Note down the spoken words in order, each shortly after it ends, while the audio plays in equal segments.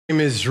My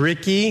name is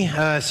Ricky.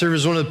 I serve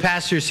as one of the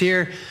pastors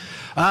here.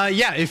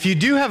 If you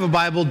do have a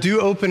Bible,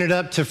 do open it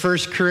up to 1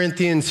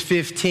 Corinthians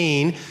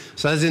 15.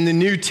 So that's in the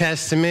New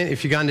Testament.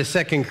 If you've gone to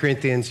 2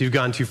 Corinthians, you've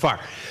gone too far.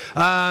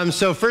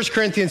 So 1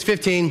 Corinthians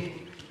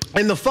 15.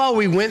 In the fall,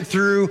 we went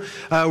through,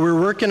 we're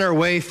working our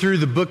way through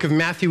the book of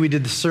Matthew. We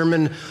did the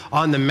Sermon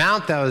on the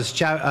Mount. That was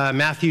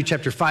Matthew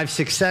chapter 5,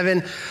 6,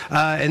 7.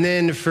 And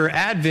then for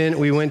Advent,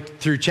 we went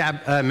through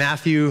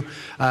Matthew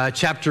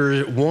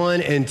chapter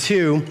 1 and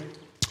 2.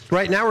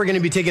 Right now, we're going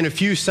to be taking a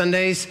few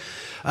Sundays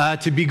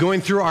to be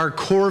going through our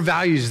core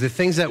values, the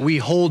things that we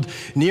hold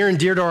near and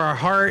dear to our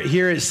heart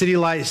here at City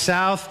Light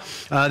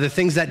South, the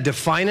things that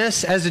define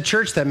us as a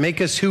church, that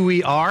make us who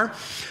we are,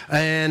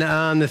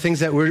 and the things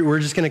that we're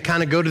just going to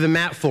kind of go to the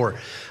mat for.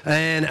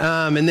 And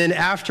then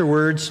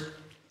afterwards,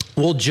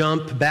 we'll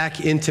jump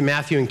back into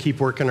Matthew and keep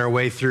working our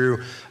way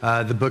through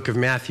the book of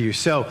Matthew.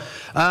 So,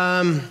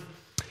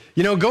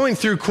 going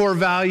through core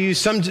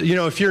values,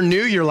 if you're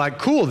new, you're like,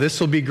 cool, this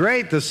will be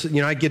great. This,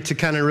 I get to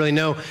kind of really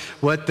know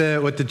what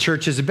the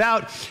church is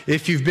about.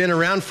 If you've been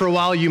around for a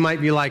while, you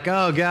might be like,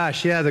 oh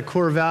gosh, yeah, the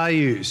core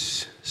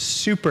values,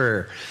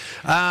 super.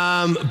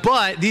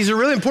 But these are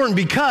really important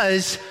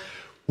because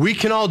we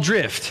can all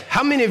drift.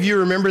 How many of you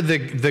remember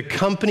the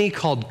company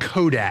called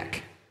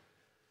Kodak?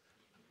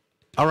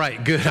 All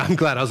right, good. I'm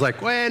glad. I was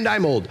like, and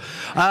I'm old.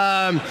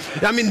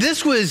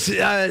 This was,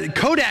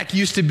 Kodak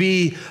used to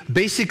be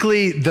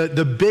basically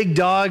the big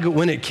dog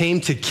when it came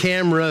to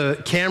camera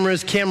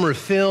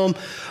film.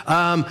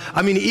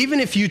 Even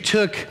if you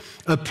took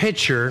a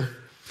picture,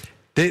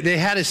 they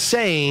had a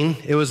saying,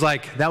 it was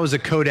like, that was a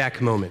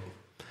Kodak moment.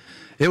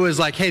 It was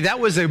like, hey, that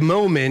was a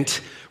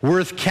moment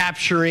worth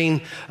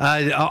capturing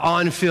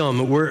on film,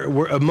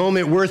 a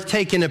moment worth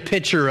taking a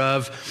picture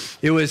of.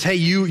 It was, hey,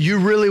 you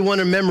really want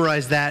to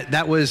memorize that.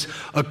 That was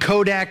a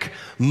Kodak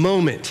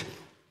moment.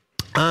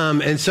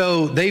 And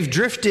so they've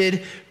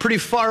drifted pretty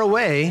far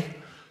away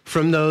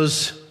from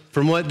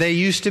what they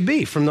used to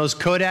be, from those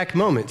Kodak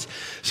moments.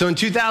 So in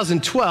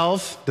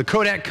 2012, the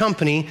Kodak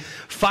company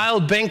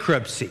filed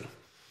bankruptcy.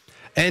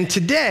 And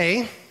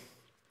today,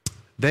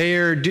 they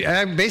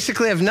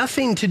basically have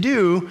nothing to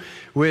do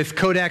with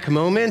Kodak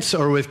moments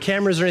or with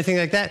cameras or anything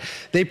like that.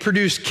 They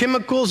produce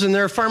chemicals and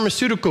they're a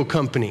pharmaceutical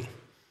company,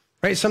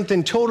 right?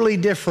 Something totally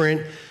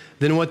different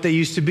than what they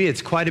used to be.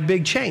 It's quite a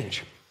big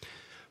change.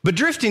 But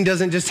drifting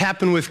doesn't just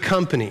happen with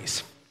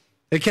companies.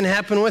 It can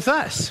happen with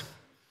us,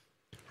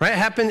 right?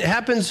 It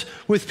happens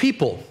with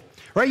people.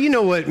 Right, you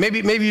know what,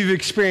 maybe you've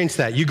experienced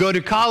that. You go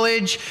to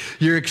college,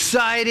 you're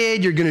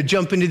excited, you're gonna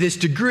jump into this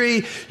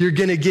degree, you're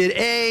gonna get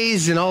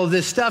A's and all of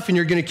this stuff, and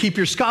you're gonna keep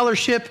your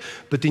scholarship,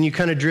 but then you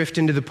kind of drift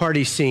into the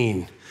party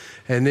scene,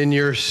 and then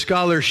your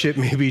scholarship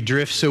maybe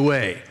drifts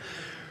away.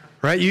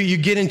 Right, you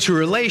get into a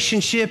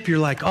relationship, you're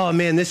like, oh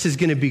man, this is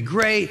gonna be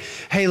great.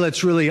 Hey,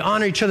 let's really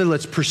honor each other,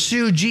 let's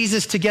pursue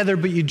Jesus together,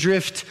 but you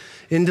drift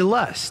into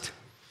lust.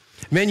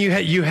 Man, you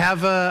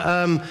have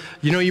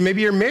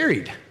maybe you're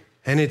married.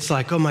 And it's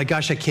like, oh my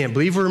gosh, I can't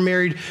believe we're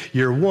married.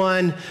 You're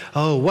one.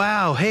 Oh,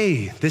 wow.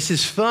 Hey, this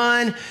is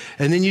fun.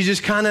 And then you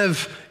just kind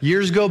of,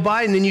 years go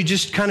by, and then you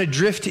just kind of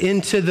drift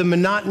into the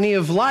monotony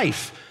of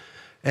life.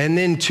 And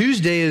then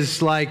Tuesday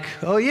is like,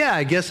 oh yeah,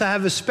 I guess I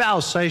have a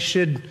spouse I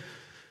should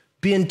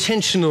be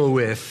intentional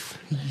with.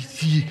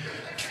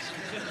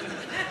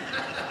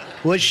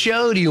 What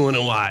show do you want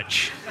to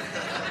watch?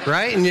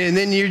 Right? And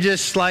then you're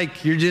just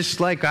like,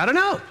 I don't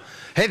know.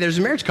 Hey, there's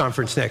a marriage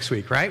conference next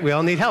week, right? We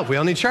all need help. We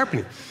all need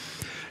sharpening.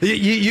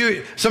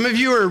 Some of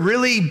you are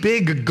really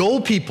big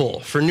goal people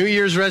for New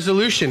Year's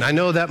resolution. I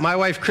know that my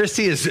wife,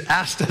 Christy, has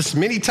asked us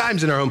many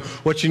times in our home,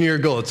 what's your New Year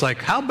goal? It's like,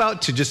 how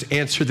about to just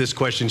answer this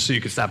question so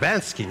you can stop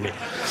asking me,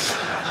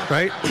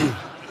 right?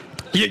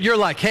 You're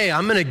like, hey,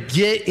 I'm going to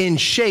get in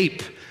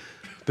shape.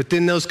 But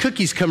then those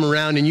cookies come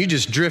around and you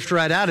just drift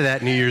right out of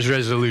that New Year's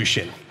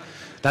resolution.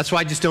 That's why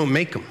I just don't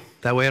make them.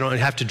 That way I don't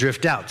have to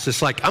drift out. It's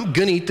just like, I'm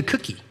going to eat the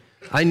cookie.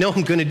 I know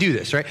I'm going to do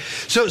this, right?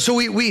 So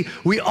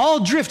we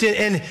all drift in,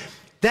 and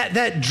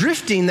that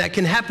drifting that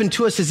can happen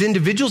to us as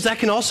individuals, that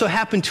can also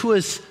happen to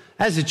us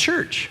as a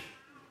church.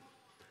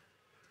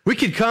 We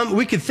could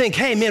think,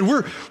 hey man,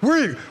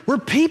 we're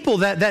people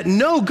that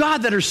know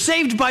God, that are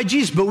saved by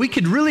Jesus, but we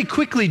could really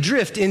quickly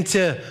drift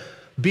into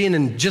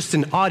being just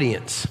an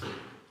audience.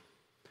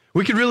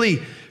 We could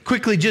really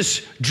quickly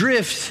just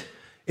drift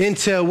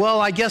into,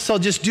 well, I guess I'll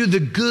just do the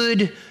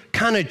good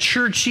kind of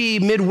churchy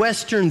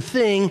Midwestern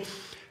thing,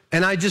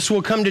 and I just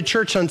will come to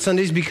church on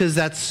Sundays because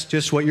that's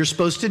just what you're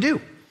supposed to do,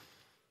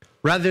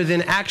 rather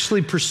than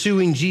actually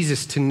pursuing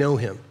Jesus to know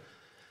him.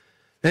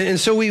 And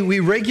so we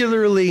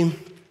regularly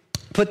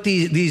put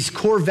these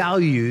core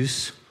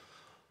values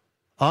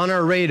on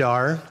our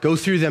radar, go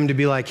through them to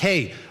be like,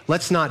 hey,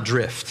 let's not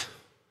drift.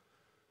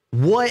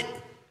 What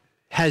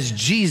has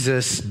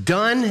Jesus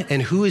done,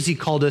 and who has he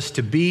called us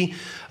to be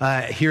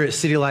here at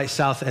City Light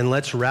South? And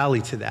let's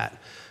rally to that.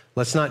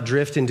 Let's not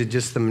drift into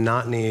just the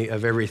monotony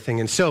of everything.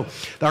 And so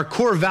our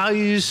core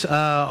values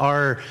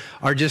are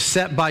just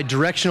set by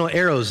directional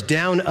arrows,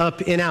 down, up,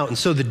 and out. And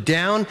so the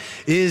down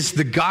is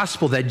the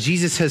gospel, that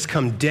Jesus has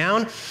come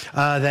down,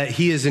 that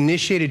he has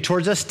initiated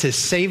towards us to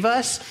save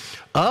us.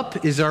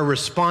 Up is our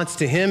response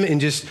to him in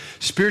just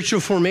spiritual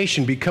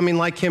formation, becoming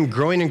like him,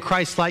 growing in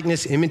Christ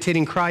likeness,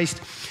 imitating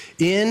Christ.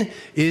 In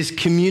is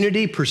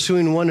community,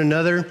 pursuing one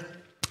another,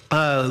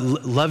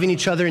 loving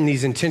each other in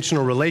these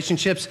intentional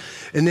relationships.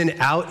 And then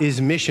out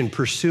is mission,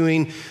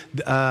 pursuing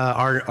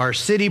our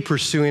city,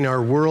 pursuing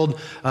our world,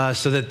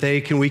 so that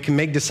we can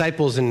make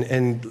disciples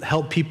and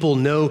help people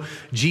know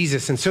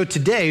Jesus. And so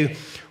today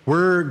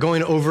we're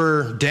going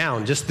over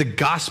down, just the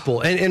gospel.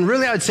 And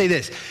really I would say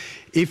this,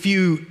 if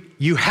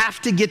you have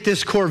to get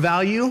this core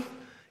value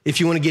if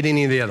you want to get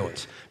any of the other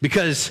ones,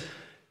 because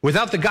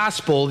without the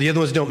gospel, the other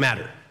ones don't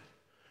matter.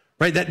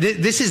 Right?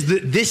 This is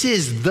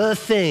the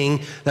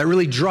thing that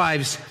really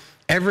drives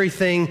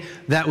everything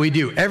that we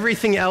do.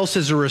 Everything else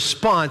is a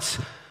response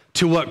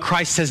to what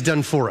Christ has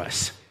done for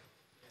us.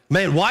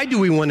 Man, why do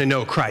we want to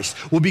know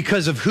Christ? Well,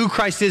 because of who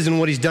Christ is and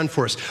what he's done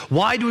for us.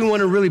 Why do we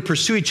want to really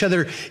pursue each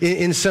other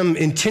in some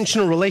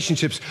intentional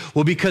relationships?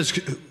 Well, because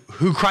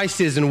who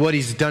Christ is and what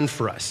he's done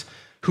for us,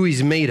 who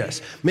he's made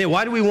us. Man,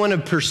 why do we want to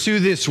pursue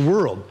this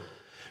world?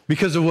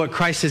 Because of what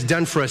Christ has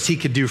done for us, he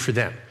could do for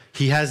them.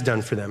 He has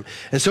done for them.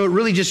 And so it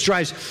really just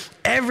drives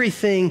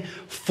everything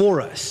for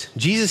us.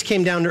 Jesus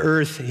came down to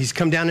earth. He's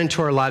come down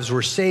into our lives.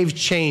 We're saved,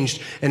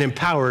 changed, and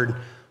empowered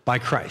by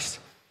Christ.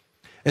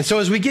 And so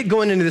as we get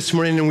going into this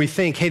morning and we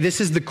think, hey,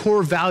 this is the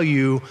core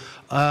value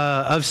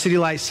of City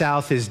Light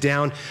South is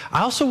down,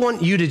 I also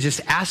want you to just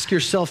ask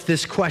yourself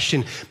this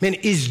question. Man,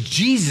 is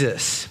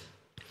Jesus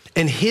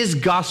and his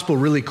gospel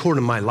really core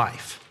to my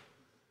life?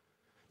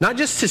 Not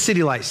just to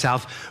City Light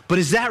South, but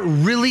is that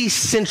really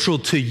central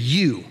to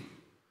you?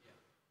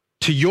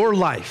 To your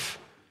life,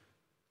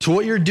 to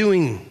what you're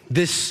doing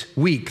this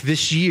week,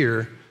 this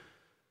year,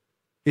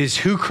 is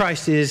who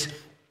Christ is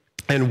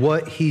and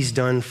what he's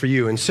done for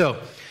you. And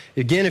so,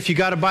 again, if you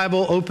got a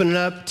Bible, open it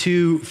up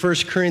to 1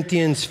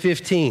 Corinthians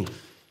 15.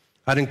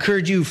 I'd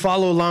encourage you,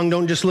 follow along.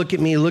 Don't just look at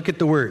me, look at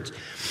the words.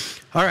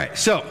 All right,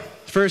 so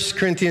 1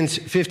 Corinthians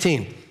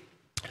 15.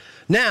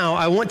 Now,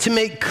 I want to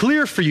make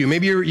clear for you,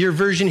 maybe your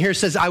version here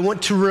says, I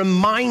want to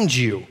remind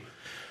you,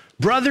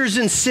 brothers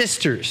and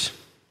sisters.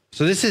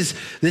 So this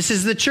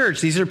is the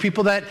church. These are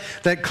people that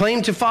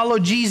claim to follow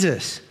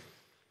Jesus.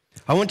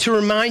 I want to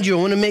remind you,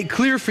 I want to make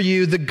clear for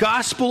you the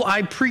gospel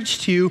I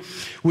preached to you,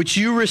 which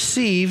you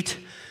received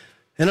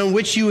and on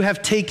which you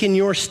have taken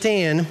your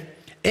stand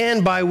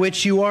and by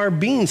which you are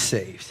being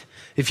saved.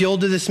 If you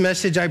hold to this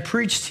message I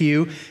preached to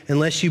you,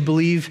 unless you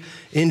believe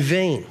in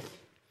vain.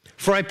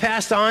 For I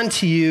passed on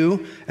to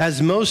you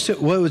as most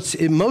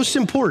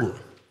important,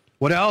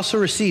 what I also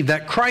received,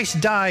 that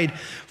Christ died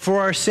for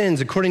our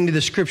sins according to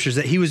the scriptures,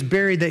 that he was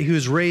buried, that he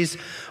was raised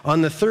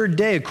on the third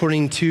day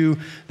according to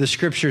the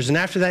scriptures. And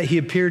after that, he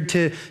appeared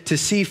to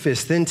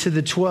Cephas, then to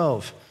the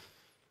 12.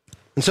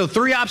 And so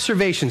 3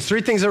 observations,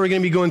 3 things that we're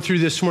going to be going through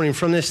this morning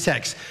from this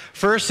text.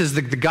 First is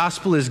that the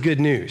gospel is good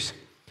news.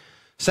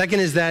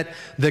 Second is that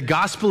the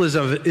gospel is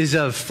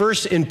of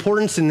first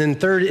importance. And then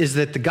third is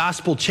that the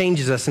gospel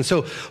changes us. And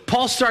so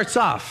Paul starts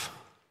off.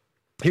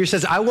 Here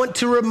says, I want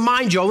to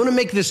remind you, I want to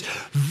make this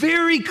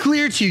very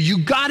clear to you.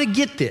 You got to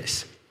get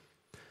this.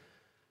 I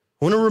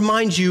want to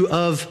remind you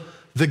of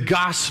the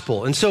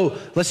gospel. And so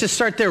let's just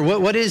start there.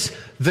 What is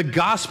the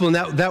gospel?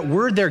 And that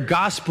word there,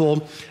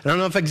 gospel, I don't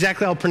know if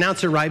exactly I'll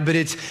pronounce it right, but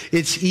it's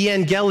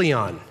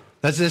evangelion.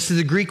 This is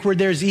the Greek word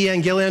there is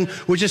evangelion,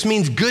 which just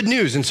means good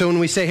news. And so when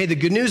we say, hey, the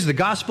good news, the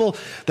gospel,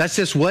 that's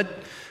just what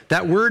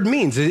that word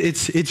means.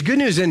 It's good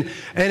news. And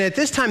at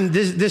this time,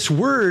 this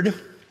word,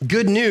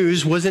 good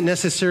news, wasn't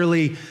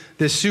necessarily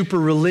this super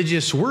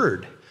religious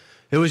word.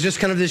 It was just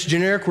kind of this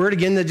generic word,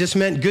 again, that just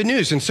meant good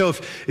news. And so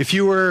if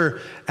you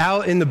were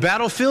out in the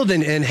battlefield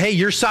and hey,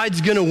 your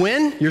side's going to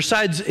win, your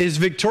side is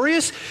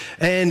victorious,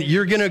 and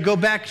you're going to go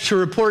back to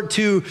report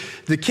to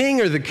the king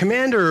or the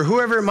commander or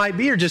whoever it might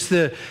be, or just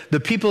the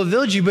people of the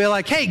village, you'd be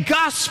like, hey,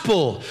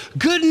 gospel,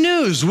 good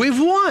news, we've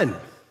won.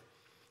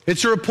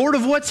 It's a report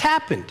of what's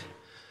happened.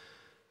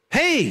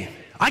 Hey,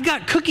 I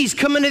got cookies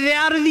coming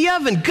out of the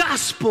oven,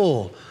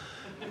 gospel.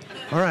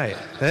 All right,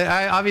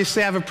 I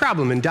obviously have a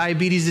problem and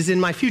diabetes is in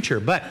my future,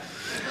 but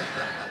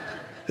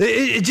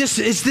it's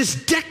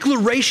this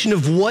declaration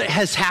of what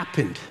has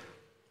happened.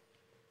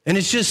 And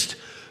it's just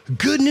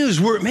good news.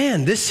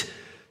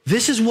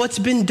 This is what's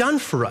been done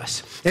for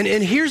us. And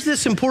here's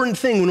this important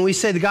thing when we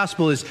say the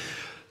gospel is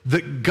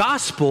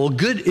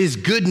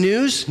good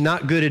news,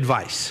 not good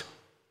advice.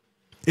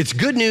 It's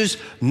good news,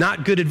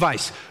 not good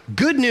advice.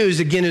 Good news,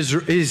 again,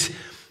 is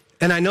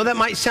and I know that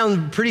might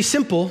sound pretty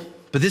simple,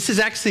 but this is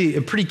actually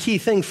a pretty key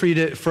thing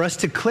for us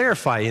to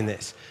clarify in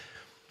this.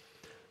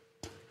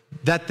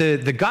 That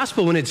the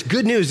gospel, when it's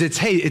good news,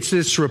 it's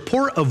this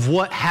report of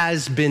what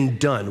has been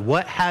done,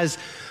 what has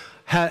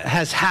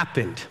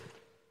happened.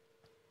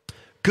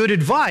 Good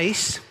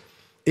advice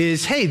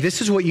is, hey,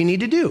 this is what you need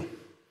to do.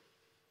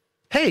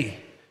 Hey,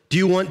 Do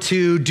you want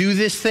to do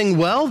this thing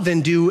well? Then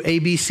do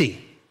ABC.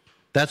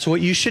 That's what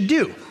you should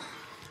do.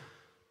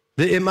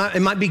 It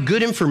might be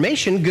good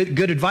information.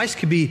 Good advice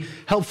could be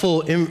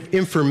helpful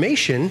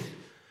information.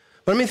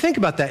 But I mean, think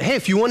about that. Hey,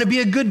 if you want to be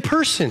a good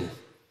person,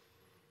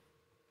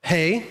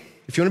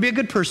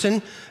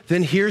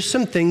 then here's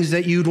some things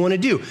that you'd want to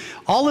do.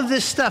 All of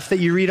this stuff that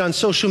you read on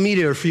social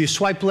media, or if you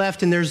swipe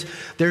left and there's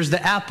the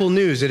Apple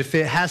News, that if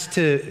it has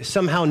to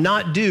somehow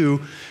not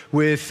do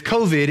with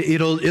COVID,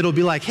 it'll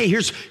be like, hey,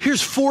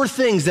 here's 4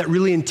 things that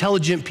really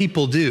intelligent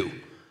people do.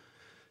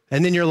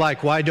 And then you're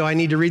like, why do I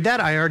need to read that?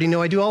 I already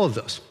know I do all of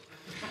those.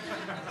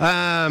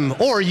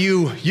 Or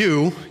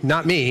you,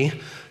 not me,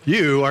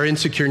 you are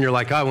insecure and you're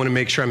like, I want to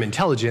make sure I'm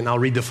intelligent. And I'll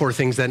read the 4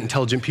 things that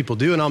intelligent people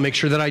do and I'll make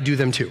sure that I do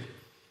them too.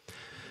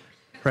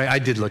 Right? I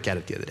did look at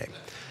it the other day.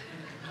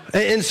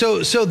 And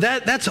so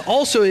that's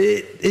also,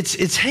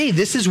 it's hey,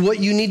 this is what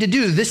you need to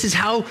do. This is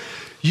how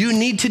you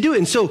need to do it.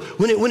 And so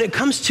when it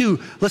comes to,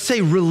 let's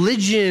say,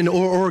 religion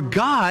or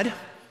God,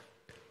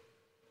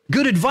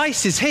 good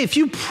advice is, hey, if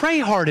you pray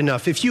hard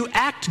enough, if you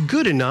act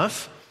good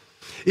enough,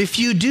 if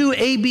you do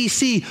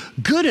ABC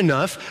good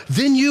enough,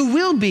 then you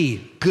will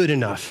be good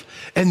enough.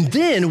 And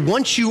then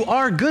once you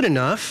are good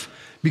enough,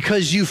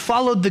 because you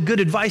followed the good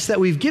advice that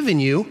we've given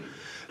you,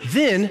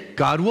 then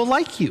God will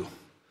like you.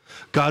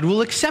 God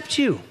will accept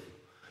you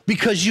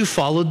because you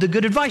followed the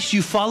good advice.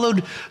 You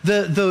followed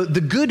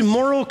the good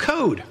moral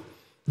code.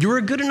 You're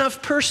a good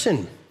enough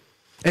person.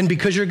 And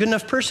because you're a good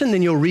enough person,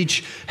 then you'll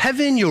reach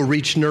heaven, you'll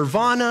reach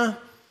nirvana,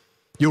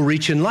 you'll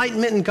reach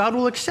enlightenment, and God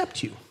will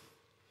accept you.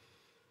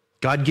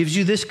 God gives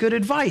you this good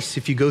advice.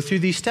 If you go through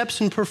these steps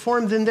and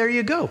perform, then there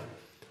you go.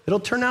 It'll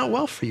turn out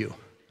well for you.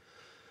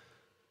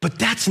 But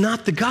that's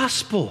not the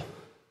gospel.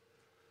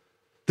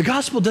 The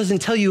gospel doesn't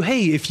tell you,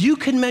 hey, if you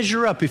can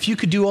measure up, if you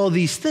could do all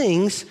these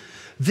things,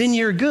 then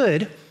you're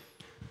good.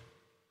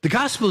 The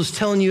gospel is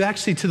telling you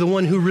actually to the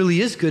one who really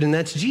is good, and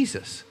that's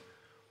Jesus.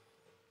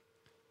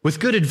 With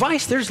good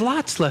advice, there's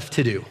lots left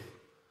to do.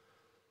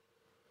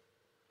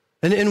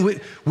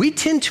 And we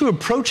tend to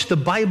approach the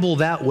Bible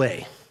that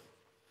way.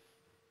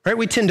 Right?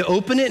 We tend to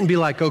open it and be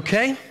like,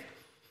 okay,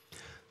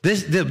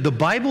 the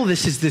Bible,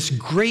 this is this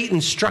great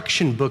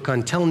instruction book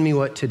on telling me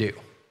what to do.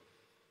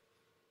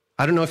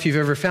 I don't know if you've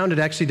ever found it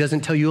actually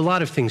doesn't tell you a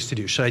lot of things to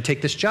do. Should I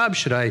take this job?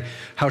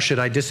 How should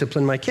I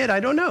discipline my kid? I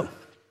don't know.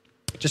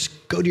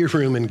 Just go to your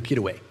room and get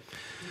away.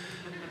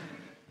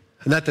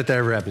 Not that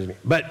ever happens to me.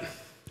 But,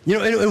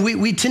 and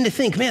we tend to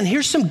think, man,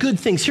 here's some good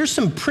things. Here's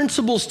some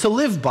principles to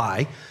live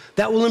by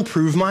that will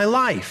improve my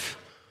life.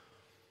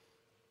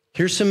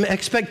 Here's some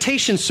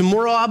expectations, some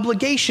moral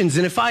obligations.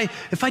 And if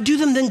I do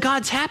them, then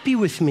God's happy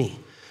with me.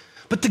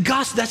 But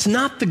that's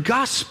not the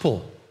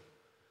gospel.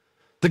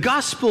 The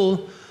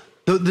gospel,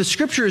 the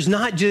scripture is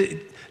not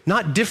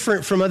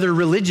different from other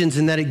religions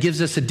in that it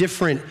gives us a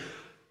different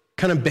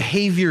kind of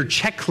behavior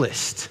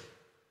checklist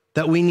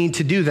that we need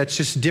to do that's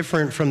just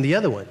different from the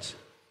other ones.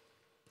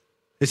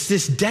 It's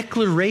this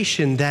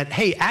declaration that,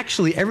 hey,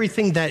 actually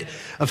everything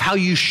of how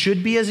you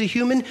should be as a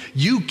human,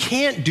 you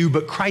can't do,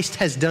 but Christ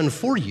has done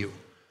for you.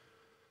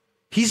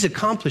 He's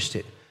accomplished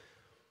it.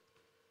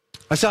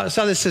 I saw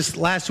this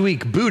last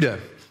week. Buddha,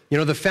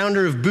 the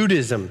founder of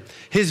Buddhism,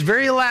 his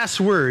very last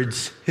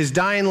words, his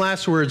dying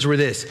last words were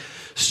this: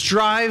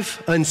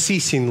 strive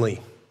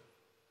unceasingly.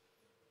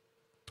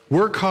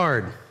 Work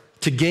hard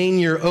to gain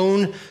your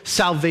own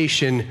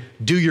salvation.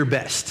 Do your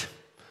best.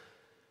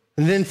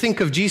 And then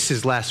think of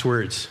Jesus' last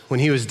words when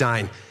he was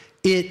dying.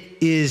 It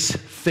is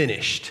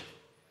finished.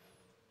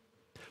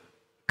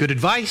 Good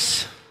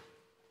advice,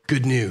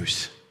 good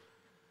news.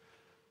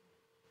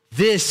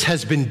 This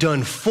has been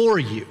done for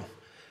you.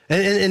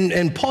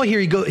 And Paul here,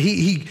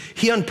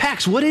 he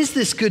unpacks, what is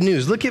this good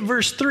news? Look at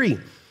verse 3.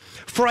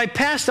 For I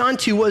passed on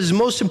to you what is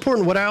most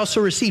important, what I also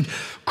received.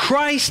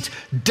 Christ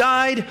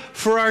died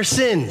for our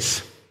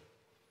sins.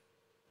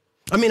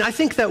 I mean, I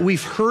think that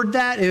we've heard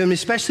that, and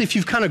especially if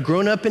you've kind of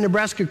grown up in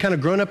Nebraska, kind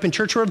of grown up in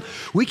church world,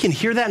 we can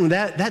hear that, and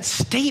that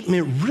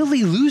statement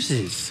really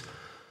loses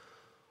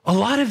a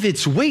lot of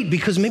its weight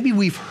because maybe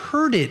we've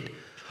heard it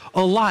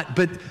a lot,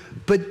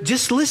 but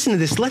just listen to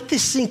this. Let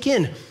this sink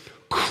in.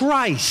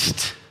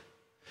 Christ,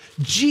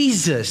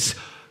 Jesus,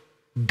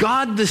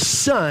 God the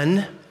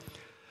Son,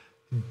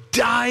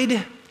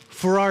 died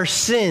for our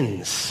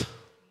sins.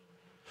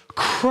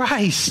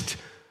 Christ,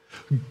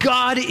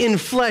 God in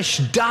flesh,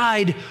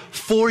 died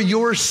for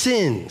your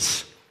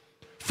sins,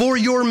 for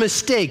your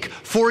mistake,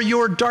 for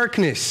your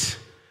darkness,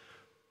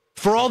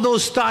 for all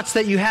those thoughts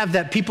that you have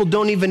that people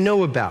don't even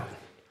know about.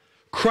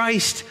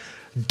 Christ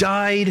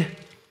died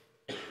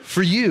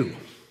for you.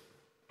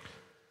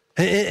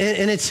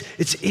 And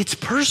it's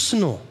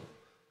personal.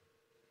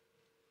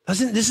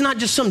 This is not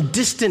just some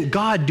distant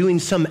God doing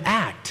some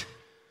act.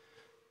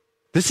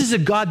 This is a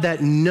God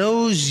that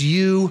knows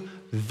you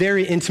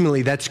very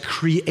intimately, that's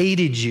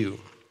created you,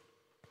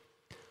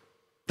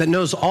 that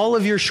knows all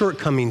of your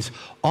shortcomings,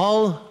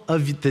 all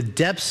of the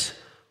depths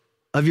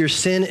of your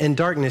sin and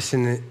darkness,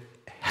 and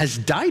has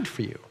died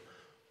for you.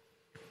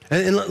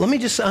 And let me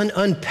just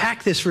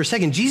unpack this for a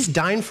second. Jesus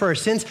dying for our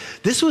sins,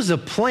 this was a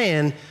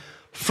plan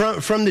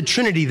from the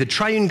Trinity, the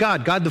triune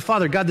God, God the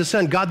Father, God the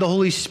Son, God the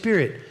Holy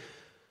Spirit.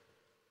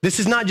 This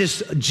is not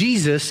just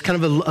Jesus,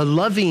 kind of a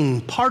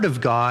loving part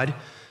of God,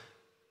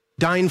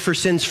 dying for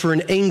sins for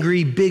an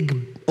angry,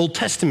 big Old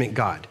Testament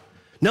God.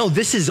 No,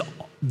 this is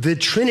the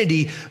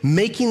Trinity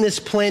making this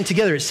plan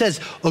together. It says,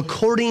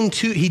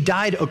 he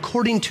died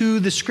according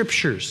to the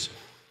scriptures.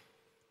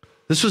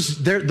 This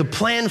was the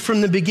plan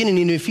from the beginning.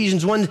 In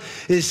Ephesians 1,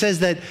 it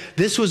says that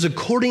this was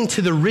according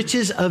to the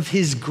riches of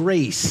his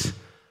grace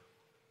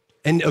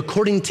and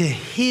according to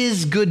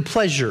his good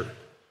pleasure,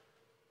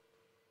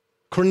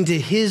 according to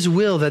his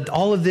will, that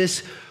all of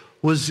this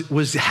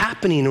was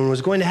happening and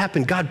was going to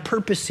happen. God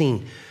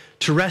purposing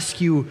to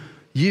rescue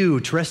you,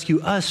 to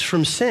rescue us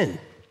from sin.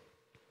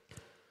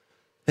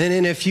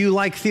 And if you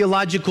like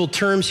theological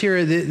terms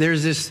here,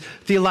 there's this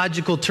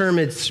theological term,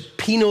 it's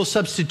penal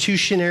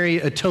substitutionary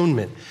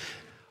atonement.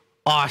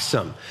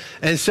 Awesome.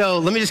 And so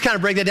let me just kind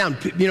of break that down.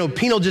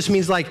 Penal just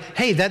means like,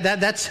 hey,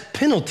 that's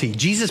penalty.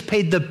 Jesus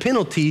paid the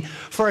penalty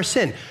for our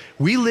sin.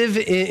 We live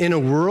in a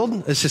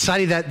world, a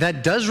society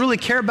that does really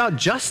care about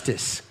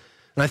justice.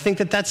 And I think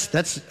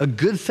that's a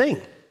good thing.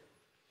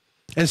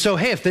 And so,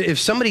 hey, if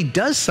somebody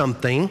does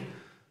something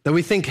that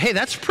we think, hey,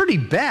 that's pretty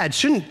bad,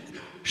 shouldn't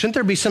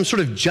there be some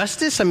sort of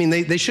justice? I mean,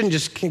 they shouldn't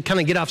just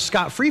kind of get off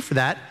scot-free for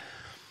that.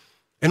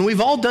 And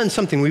we've all done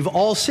something. We've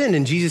all sinned.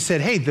 And Jesus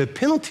said, hey, the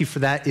penalty for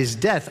that is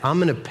death.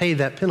 I'm going to pay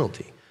that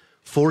penalty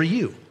for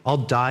you. I'll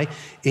die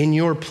in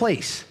your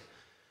place.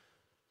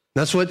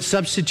 That's what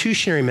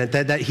substitutionary meant,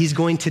 that he's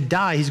going to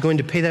die. He's going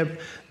to pay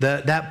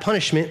that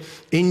punishment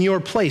in your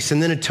place.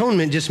 And then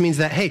atonement just means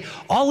that, hey,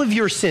 all of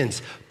your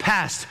sins,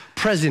 past,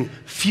 present,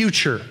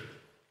 future,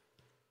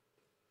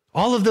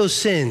 all of those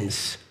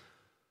sins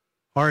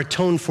are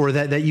atoned for,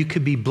 that you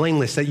could be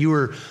blameless, that you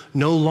are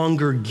no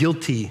longer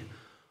guilty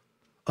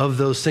of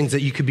those things,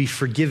 that you could be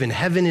forgiven.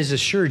 Heaven is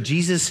assured.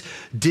 Jesus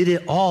did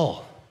it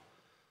all.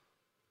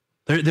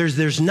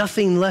 There's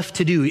nothing left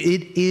to do.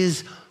 It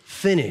is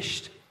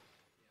finished.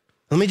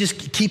 Let me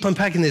just keep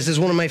unpacking this. This is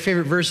one of my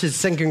favorite verses,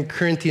 2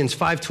 Corinthians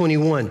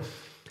 5:21.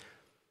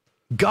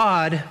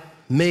 God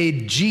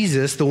made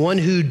Jesus, the one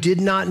who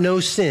did not know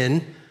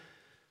sin,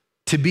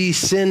 to be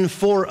sin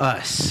for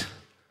us.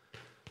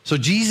 So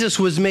Jesus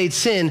was made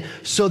sin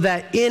so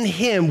that in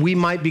him we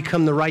might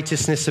become the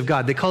righteousness of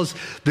God. They call us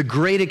the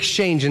great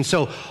exchange. And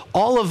so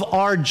all of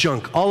our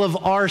junk, all of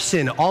our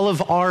sin, all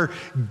of our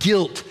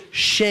guilt,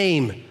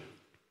 shame,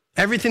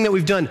 everything that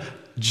we've done,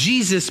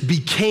 Jesus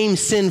became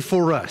sin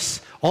for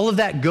us. All of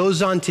that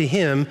goes on to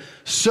him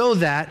so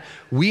that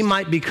we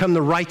might become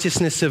the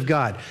righteousness of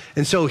God.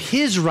 And so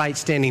his right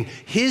standing,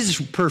 his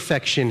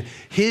perfection,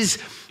 his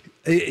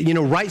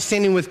right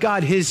standing with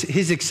God,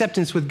 his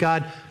acceptance with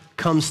God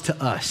comes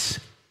to us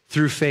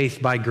through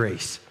faith by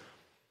grace.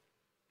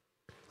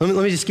 Let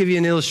me just give you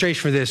an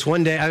illustration for this.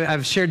 One day,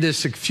 I've shared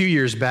this a few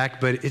years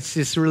back, but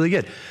it's really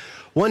good.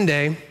 One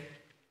day,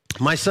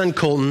 my son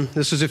Colton,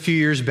 this was a few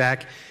years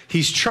back,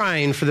 he's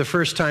trying for the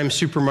first time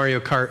Super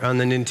Mario Kart on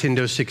the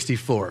Nintendo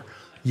 64.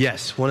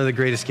 Yes, one of the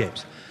greatest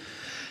games.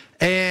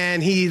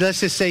 And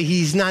let's just say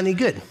he's not any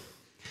good.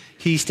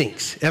 He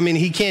stinks. I mean,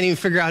 he can't even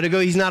figure out how to go.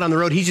 He's not on the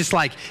road. He's just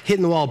like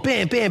hitting the wall,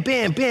 bam, bam,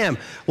 bam, bam.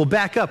 Well,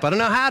 back up. I don't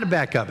know how to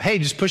back up. Hey,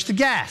 just push the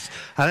gas.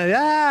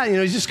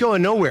 He's just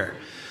going nowhere.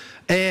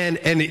 And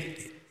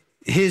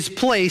his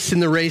place in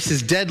the race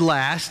is dead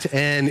last,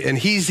 and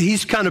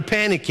he's kind of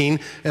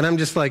panicking, and I'm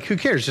just like, who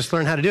cares? Just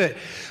learn how to do it.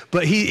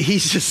 But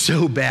he's just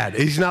so bad.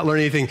 He's not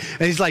learning anything.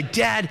 And he's like,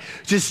 Dad,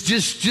 just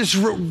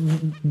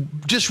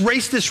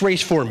race this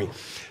race for me.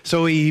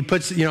 So he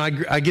puts,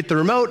 I get the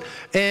remote,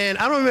 and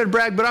I don't even have to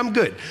brag, but I'm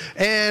good.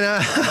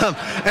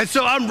 And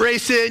so I'm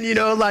racing,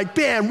 like,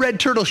 bam, Red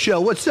Turtle Show,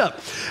 what's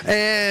up?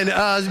 And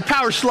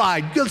power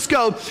slide, let's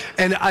go.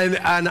 And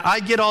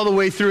I get all the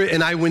way through it,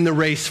 and I win the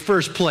race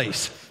first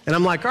place. And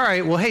I'm like, all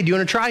right, well, hey, do you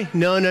want to try?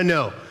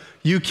 No.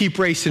 You keep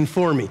racing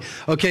for me.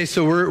 Okay,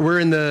 so we're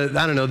in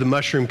the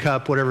Mushroom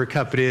Cup, whatever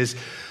cup it is.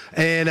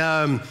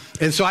 And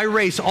so I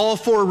race all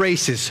 4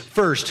 races,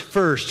 first.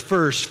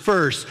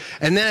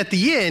 And then at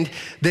the end,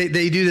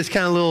 they do this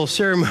kind of little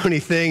ceremony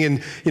thing,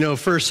 and,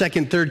 first,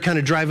 second, third kind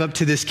of drive up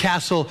to this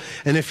castle.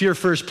 And if you're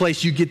first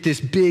place, you get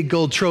this big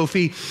gold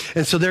trophy.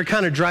 And so they're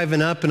kind of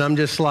driving up, and I'm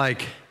just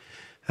like,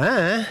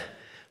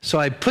 So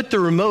I put the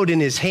remote in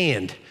his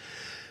hand.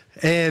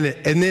 And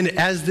then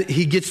as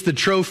he gets the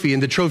trophy,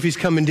 and the trophy's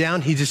coming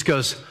down, he just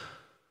goes,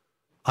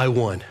 I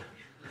won.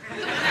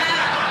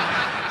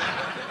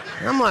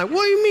 I'm like,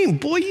 what do you mean,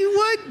 boy, you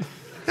what?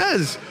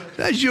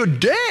 That's your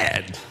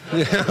dad.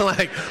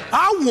 Like,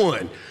 I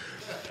won.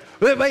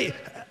 But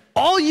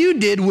all you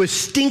did was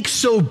stink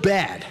so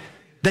bad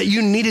that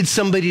you needed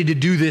somebody to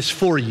do this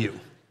for you.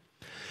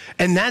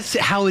 And that's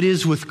how it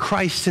is with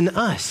Christ and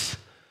us.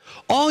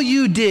 All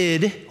you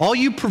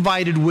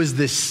provided was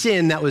the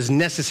sin that was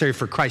necessary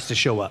for Christ to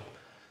show up.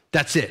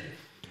 That's it.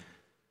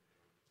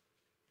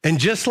 And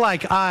just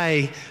like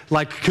I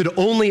could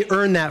only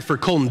earn that for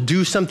Colton,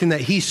 do something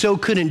that he so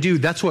couldn't do,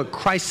 that's what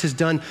Christ has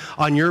done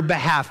on your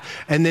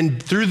behalf. And then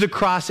through the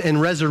cross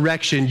and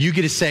resurrection, you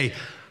get to say,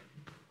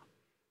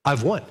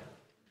 I've won.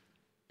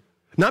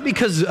 Not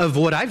because of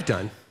what I've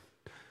done,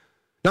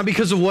 not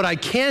because of what I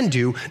can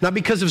do, not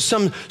because of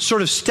some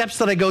sort of steps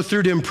that I go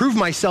through to improve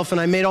myself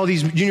and I made all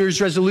these New Year's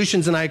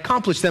resolutions and I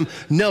accomplished them.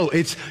 No,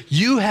 it's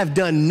you have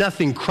done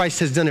nothing. Christ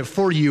has done it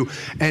for you,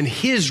 and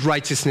his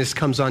righteousness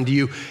comes onto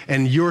you,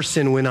 and your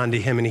sin went onto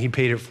him and he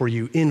paid it for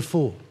you in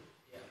full.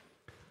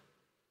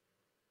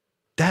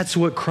 That's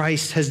what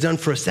Christ has done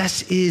for us.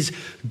 That is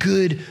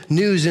good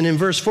news. And in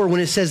verse 4,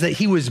 when it says that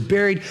he was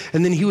buried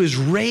and then he was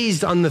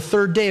raised on the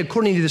third day,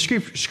 according to the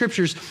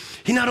scriptures,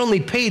 he not only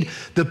paid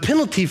the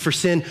penalty for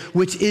sin,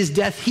 which is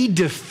death, he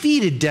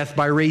defeated death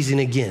by raising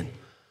again.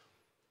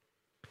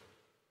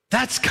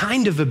 That's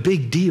kind of a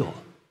big deal.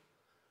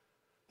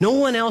 No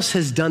one else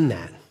has done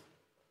that.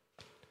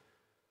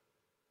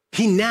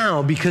 He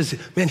now, because,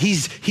 man,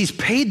 he's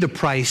paid the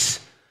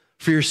price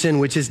for your sin,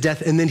 which is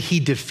death, and then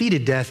he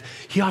defeated death.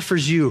 He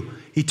offers you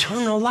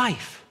eternal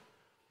life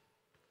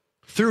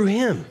through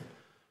him.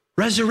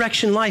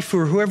 Resurrection life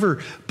for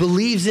whoever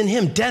believes in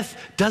him. Death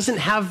doesn't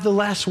have the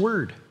last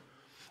word.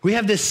 We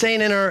have this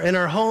saying in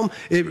our home.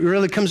 It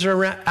really comes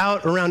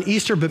out around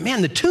Easter, but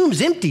man, the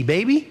tomb's empty,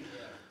 baby.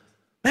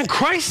 Man,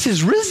 Christ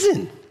has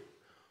risen.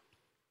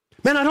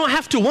 Man, I don't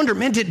have to wonder,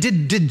 man,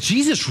 did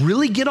Jesus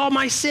really get all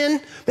my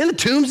sin? Man, the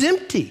tomb's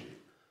empty.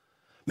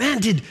 Man,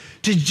 did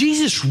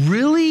Jesus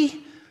really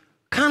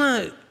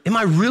am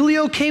I really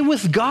okay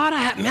with God?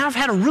 I've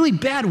had a really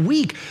bad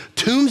week.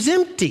 Tomb's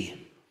empty.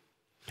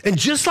 And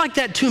just like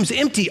that tomb's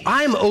empty,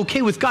 I'm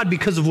okay with God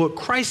because of what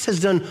Christ has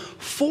done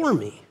for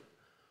me.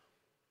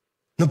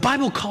 The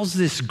Bible calls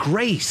this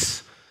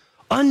grace,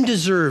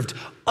 undeserved,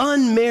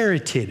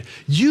 unmerited.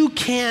 You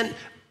can't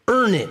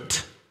earn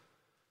it,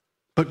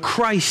 but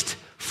Christ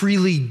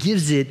freely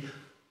gives it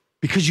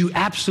because you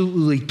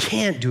absolutely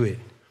can't do it.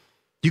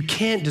 You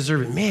can't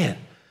deserve it. Man,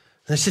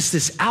 it's just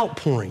this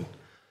outpouring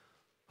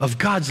of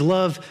God's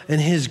love and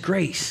his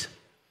grace.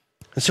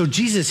 And so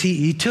Jesus,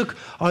 he took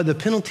the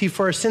penalty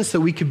for our sins so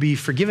that we could be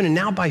forgiven. And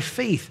now by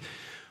faith,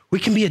 we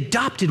can be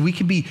adopted. We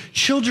can be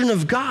children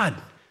of God,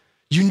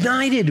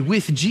 united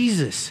with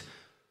Jesus,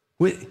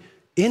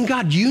 in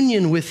God,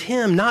 union with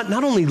him, not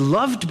only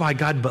loved by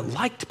God, but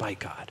liked by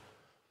God.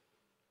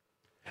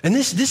 And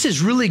this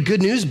is really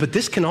good news, but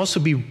this can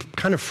also be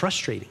kind of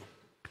frustrating.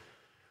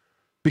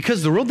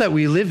 Because the world that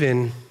we live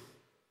in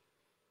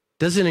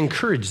doesn't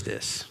encourage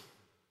this,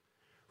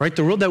 right?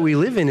 The world that we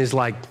live in is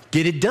like,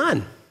 get it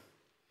done.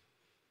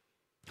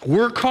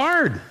 Work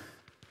hard.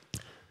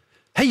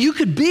 Hey, you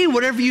could be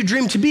whatever you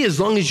dream to be as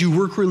long as you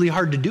work really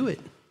hard to do it.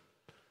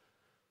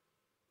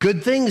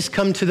 Good things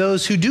come to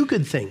those who do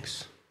good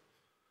things.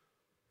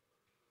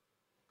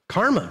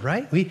 Karma,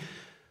 right?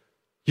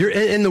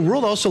 And the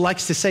world also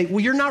likes to say, well,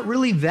 you're not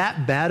really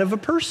that bad of a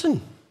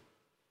person.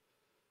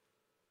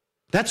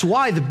 That's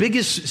why the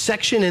biggest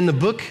section in the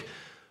book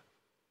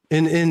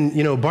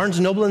in Barnes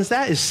 & Noble and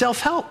that is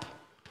self-help.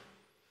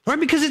 Right?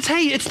 Because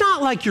it's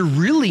not like you're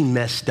really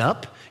messed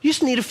up. You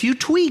just need a few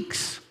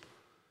tweaks.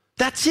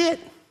 That's it.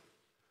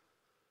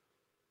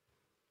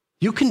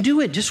 You can do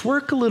it. Just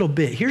work a little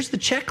bit. Here's the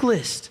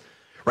checklist.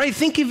 Right?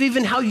 Think of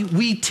even how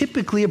we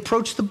typically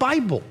approach the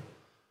Bible.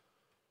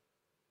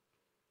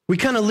 We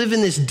kind of live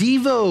in this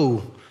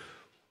Devo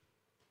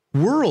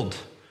world.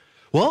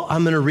 Well,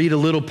 I'm going to read a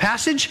little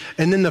passage,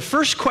 and then the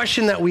first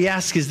question that we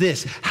ask is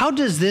this: how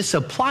does this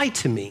apply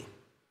to me?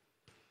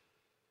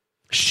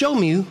 Show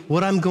me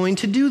what I'm going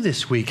to do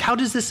this week. How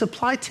does this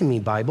apply to me,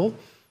 Bible?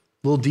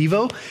 Little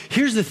Devo.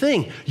 Here's the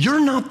thing: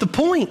 you're not the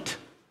point.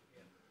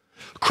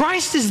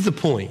 Christ is the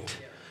point.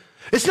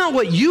 It's not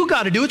what you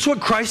got to do, it's what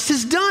Christ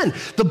has done.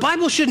 The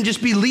Bible shouldn't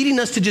just be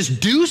leading us to just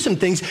do some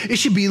things, it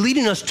should be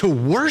leading us to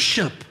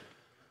worship.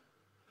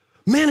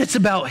 Man, it's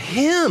about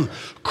him,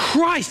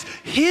 Christ,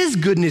 his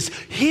goodness,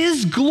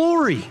 his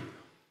glory.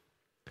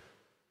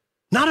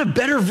 Not a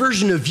better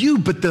version of you,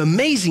 but the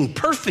amazing,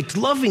 perfect,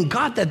 loving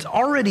God that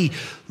already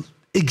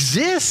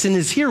exists and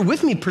is here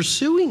with me,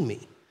 pursuing me.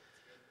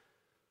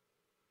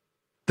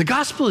 The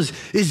gospel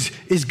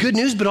is good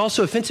news, but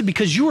also offensive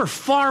because you are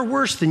far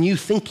worse than you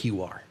think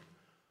you are.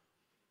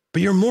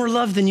 But you're more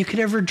loved than you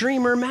could ever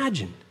dream or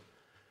imagine.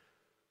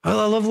 I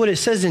love what it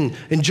says in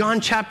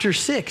John chapter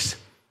 6.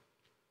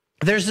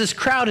 There's this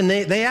crowd and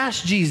they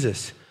ask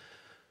Jesus,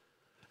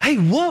 hey,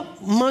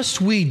 what must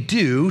we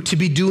do to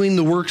be doing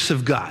the works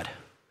of God?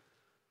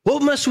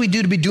 What must we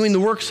do to be doing the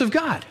works of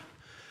God?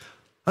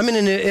 I mean,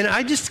 and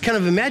I just kind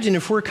of imagine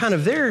if we're kind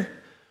of there,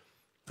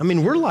 I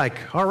mean, we're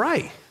like, all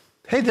right,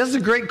 hey, that's a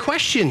great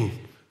question,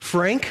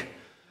 Frank.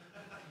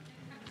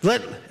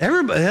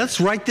 Let's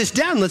write this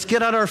down. Let's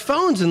get out our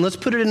phones and let's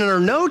put it in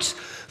our notes.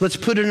 Let's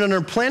put it in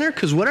our planner,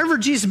 because whatever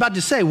Jesus is about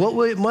to say,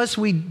 what must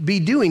we be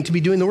doing to be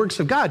doing the works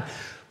of God?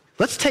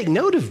 Let's take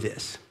note of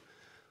this.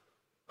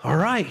 All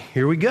right,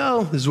 here we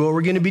go. This is what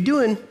we're going to be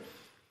doing.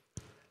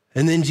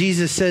 And then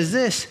Jesus says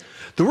this: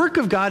 the work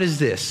of God is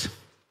this,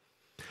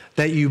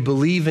 that you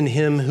believe in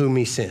him whom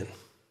he sent.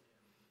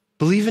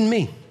 Believe in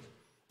me.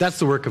 That's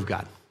the work of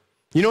God.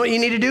 You know what you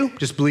need to do?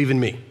 Just believe in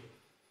me.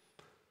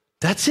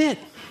 That's it.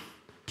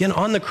 Again,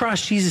 on the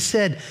cross, Jesus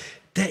said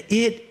that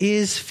it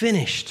is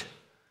finished.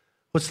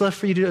 What's left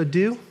for you to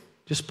do?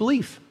 Just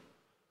believe.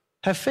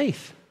 Have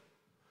faith.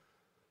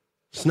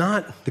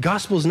 The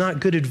gospel is not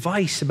good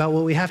advice about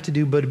what we have to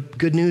do, but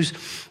good news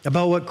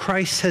about what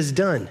Christ has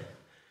done.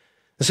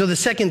 And so the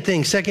second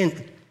thing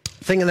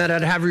that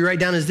I'd have you write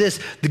down is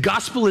this: the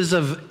gospel is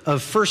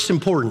of first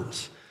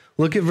importance.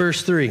 Look at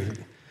verse 3.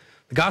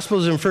 The gospel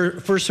is of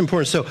first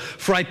importance. So,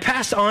 for I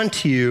passed on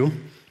to you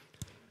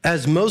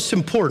as most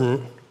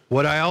important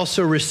what I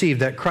also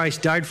received, that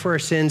Christ died for our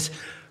sins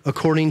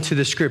according to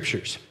the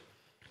scriptures.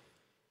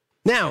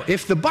 Now,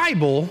 if the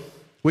Bible,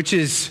 which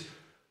is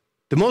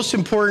the most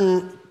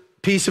important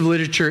piece of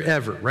literature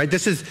ever, right?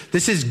 This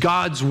is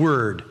God's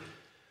word.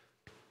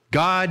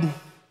 God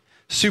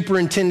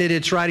superintended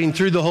its writing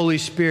through the Holy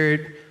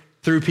Spirit,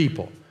 through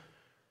people,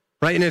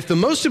 right? And if the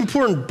most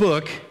important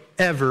book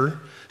ever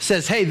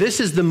says, hey,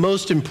 this is the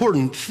most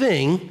important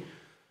thing,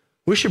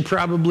 we should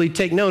probably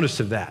take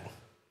notice of that.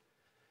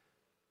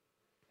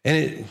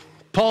 And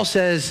Paul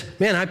says,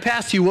 man, I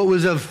passed you what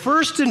was of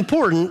first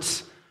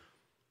importance,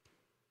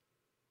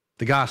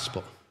 the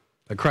gospel,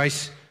 that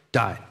Christ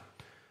died.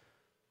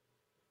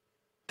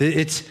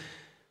 The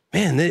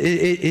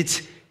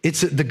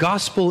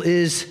gospel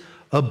is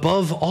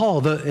above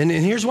all. And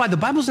here's why. The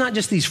Bible's not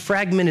just these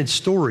fragmented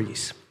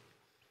stories.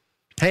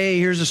 Hey,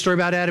 here's a story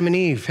about Adam and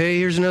Eve. Hey,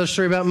 here's another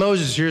story about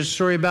Moses. Here's a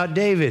story about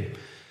David.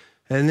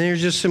 And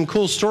there's just some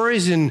cool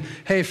stories. And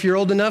hey, if you're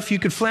old enough, you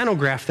could flannel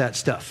graph that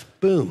stuff.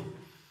 Boom.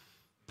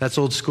 That's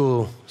old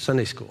school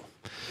Sunday school.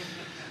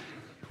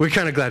 We're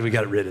kind of glad we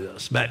got rid of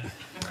those. But,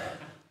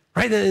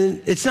 right,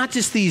 it's not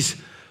just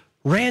these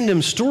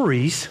random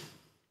stories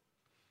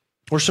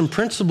or some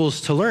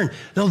principles to learn.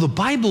 No, the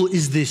Bible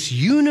is this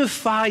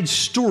unified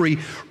story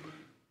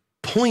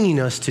pointing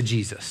us to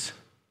Jesus.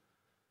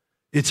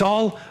 It's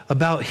all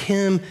about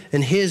him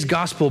and his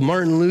gospel.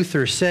 Martin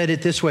Luther said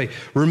it this way: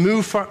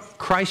 remove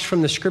Christ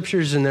from the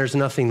scriptures and there's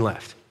nothing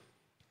left.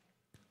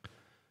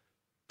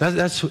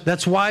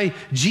 That's why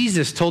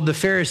Jesus told the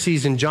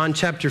Pharisees in John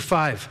chapter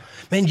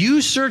 5, man,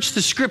 you search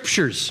the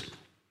scriptures.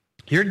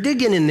 You're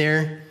digging in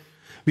there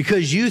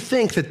because you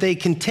think that they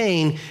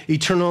contain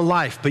eternal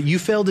life, but you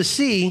fail to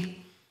see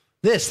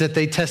this, that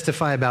they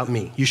testify about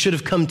me. You should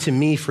have come to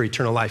me for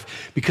eternal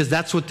life, because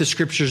that's what the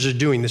scriptures are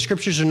doing. The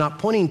scriptures are not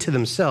pointing to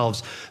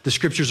themselves. The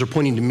scriptures are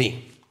pointing to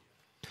me.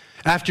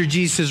 After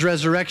Jesus'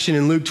 resurrection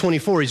in Luke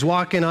 24, he's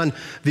walking on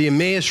the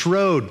Emmaus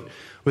Road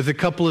with a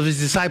couple of his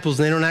disciples,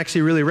 and they don't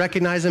actually really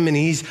recognize him, and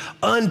he's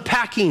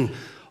unpacking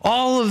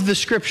all of the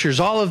scriptures,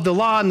 all of the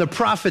law and the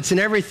prophets and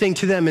everything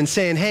to them and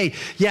saying, hey,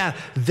 yeah,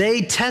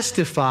 they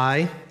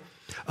testify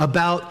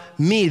about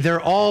me.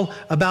 They're all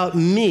about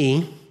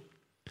me.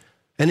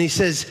 And he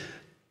says,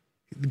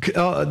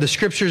 the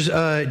scriptures,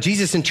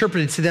 Jesus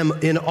interpreted to them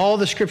in all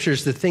the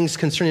scriptures the things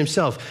concerning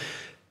himself.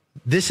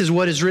 This is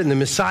what is written: the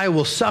Messiah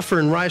will suffer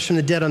and rise from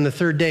the dead on the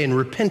third day, and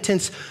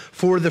repentance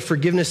for the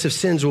forgiveness of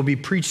sins will be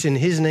preached in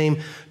his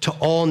name to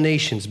all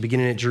nations,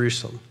 beginning at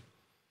Jerusalem.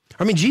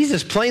 I mean,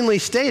 Jesus plainly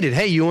stated,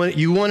 hey, you want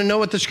to know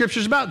what the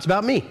scripture's about? It's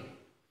about me.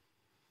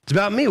 It's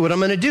about me, what I'm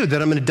going to do,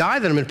 that I'm going to die,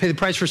 that I'm going to pay the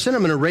price for sin,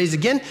 I'm going to rise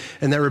again,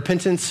 and that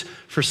repentance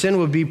for sin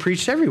will be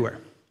preached everywhere.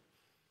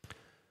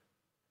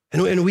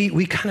 And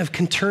we kind of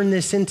can turn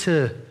this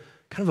into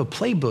kind of a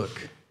playbook,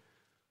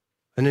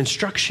 an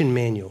instruction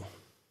manual.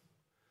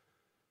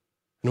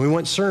 And we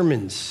want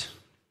sermons.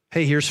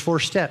 Hey, here's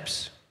 4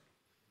 steps.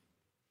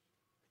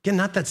 Again,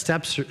 not that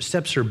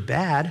steps are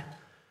bad.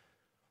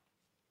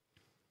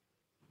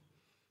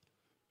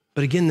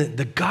 But again,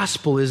 the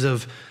gospel is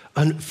of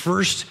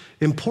first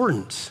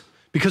importance,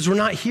 because we're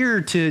not here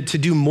to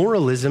do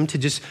moralism, to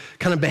just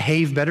kind of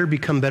behave better,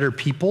 become better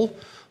people,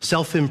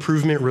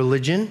 self-improvement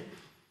religion.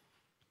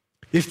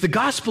 If the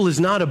gospel is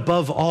not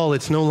above all,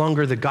 it's no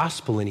longer the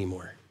gospel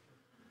anymore.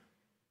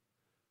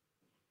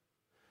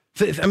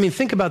 I mean,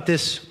 think about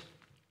this.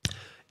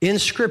 In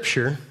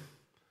Scripture,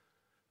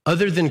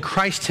 other than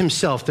Christ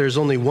himself, there's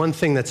only one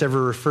thing that's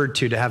ever referred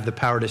to have the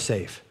power to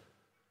save.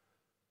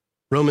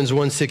 Romans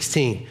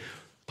 1:16.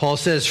 Paul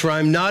says, for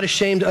I'm not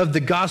ashamed of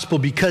the gospel,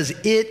 because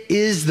it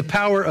is the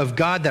power of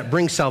God that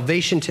brings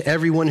salvation to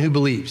everyone who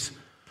believes.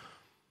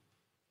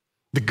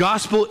 The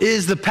gospel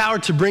is the power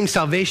to bring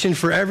salvation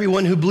for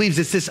everyone who believes.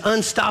 It's this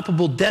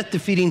unstoppable,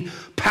 death-defeating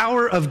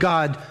power of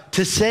God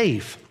to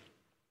save.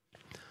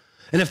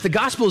 And if the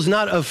gospel is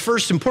not of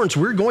first importance,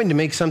 we're going to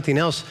make something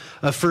else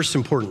of first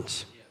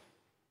importance.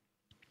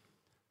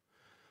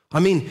 I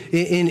mean,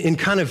 in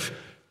kind of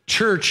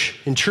church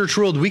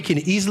world, we can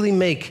easily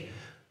make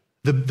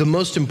the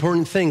most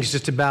important things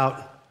just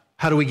about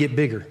how do we get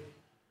bigger.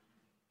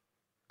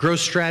 Growth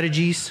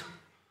strategies,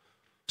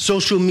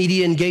 social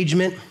media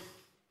engagement,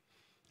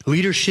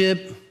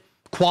 leadership,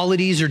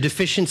 qualities or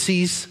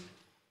deficiencies,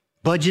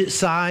 budget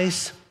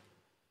size.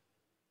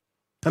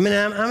 I mean,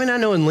 I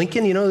know in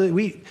Lincoln,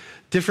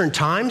 different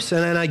times,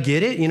 and I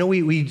get it. You know,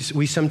 we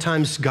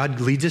sometimes, God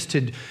leads us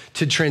to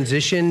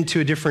transition to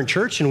a different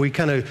church, and we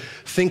kind of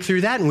think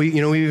through that, and we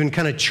even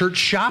kind of church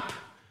shop,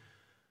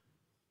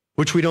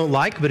 which we don't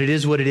like, but it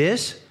is what it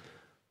is.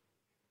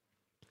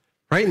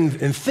 Right?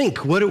 And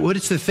think, what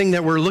is the thing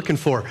that we're looking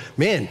for?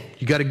 Man,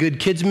 you got a good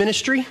kids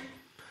ministry?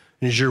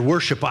 And is your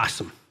worship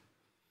awesome?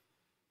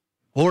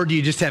 Or do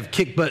you just have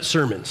kick butt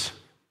sermons?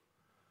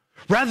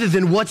 Rather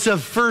than what's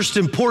of first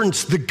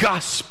importance, the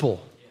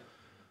gospel.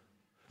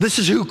 This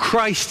is who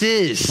Christ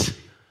is.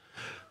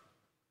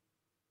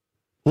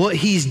 What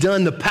he's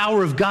done, the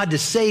power of God to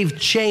save,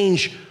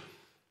 change,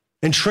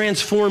 and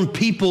transform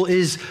people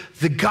is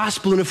the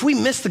gospel. And if we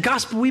miss the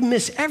gospel, we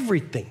miss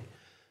everything.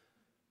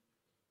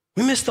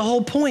 We miss the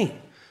whole point.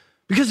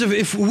 Because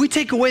if we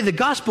take away the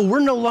gospel, we're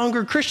no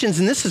longer Christians,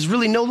 and this is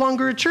really no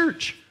longer a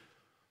church.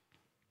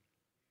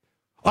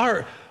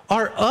 Our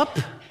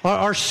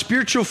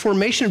spiritual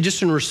formation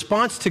just in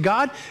response to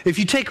God, if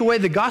you take away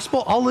the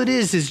gospel, all it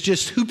is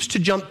just hoops to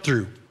jump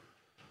through.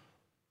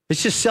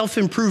 It's just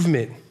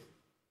self-improvement.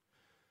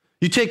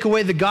 You take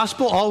away the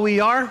gospel, all we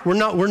are,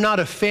 we're not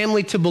a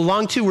family to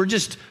belong to, we're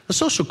just a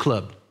social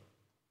club.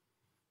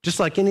 Just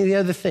like any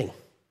other thing.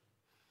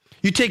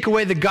 You take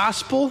away the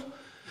gospel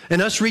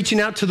and us reaching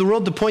out to the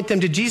world to point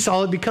them to Jesus,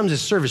 all it becomes is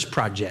service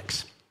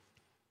projects.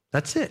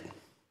 That's it.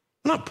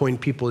 We're not pointing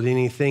people at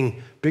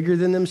anything bigger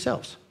than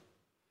themselves.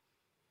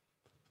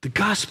 The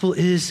gospel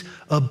is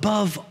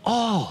above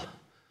all.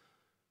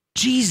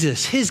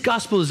 Jesus, his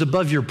gospel is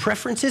above your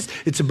preferences.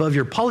 It's above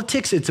your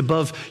politics. It's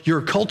above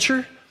your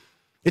culture.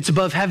 It's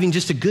above having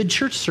just a good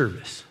church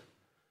service.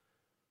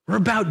 We're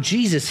about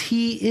Jesus.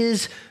 He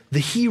is the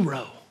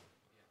hero.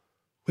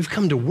 We've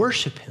come to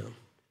worship him.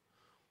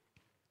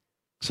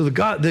 So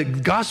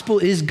the gospel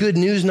is good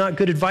news, not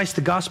good advice.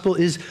 The gospel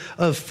is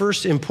of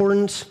first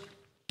importance.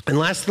 And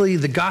lastly,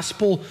 the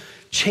gospel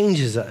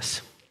changes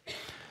us.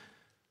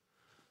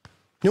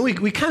 You know,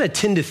 we kind of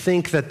tend to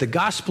think that the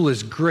gospel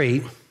is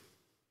great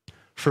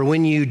for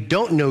when you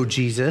don't know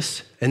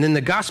Jesus, and then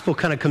the gospel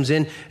kind of comes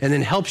in and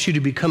then helps you to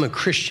become a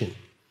Christian.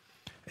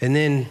 And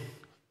then,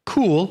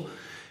 cool.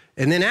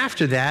 And then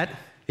after that,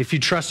 if you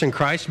trust in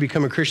Christ,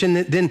 become a Christian,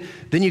 then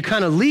you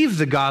kind of leave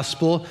the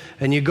gospel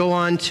and you go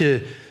on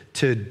to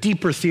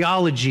deeper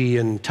theology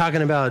and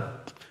talking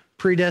about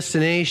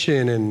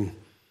predestination and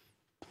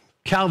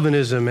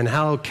Calvinism and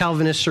how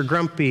Calvinists are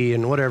grumpy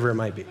and whatever it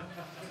might be.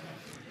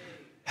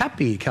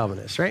 Happy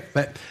Calvinists, right?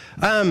 But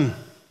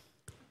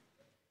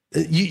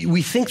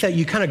we think that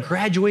you kind of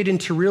graduate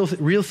into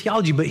real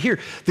theology. But here,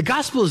 the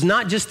gospel is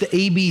not just the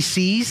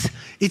ABCs,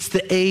 it's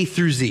the A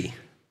through Z.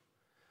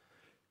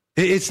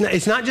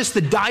 It's not just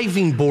the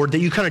diving board that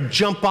you kind of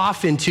jump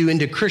off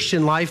into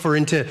Christian life or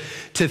into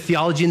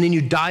theology, and then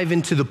you dive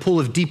into the pool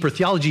of deeper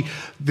theology.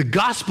 The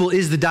gospel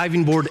is the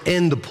diving board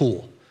and the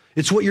pool.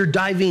 It's what you're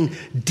diving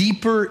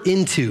deeper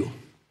into.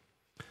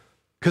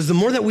 Because the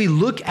more that we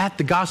look at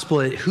the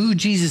gospel, at who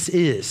Jesus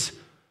is,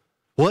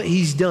 what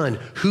he's done,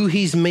 who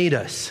he's made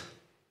us,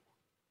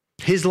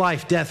 his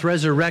life, death,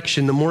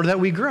 resurrection, the more that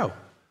we grow.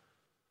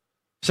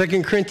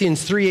 2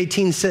 Corinthians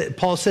 3:18,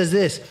 Paul says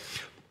this.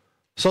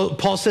 So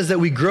Paul says that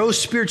we grow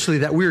spiritually,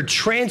 that we're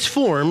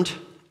transformed.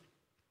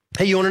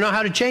 Hey, you want to know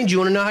how to change? You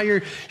want to know how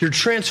you're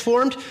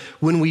transformed?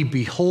 When we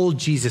behold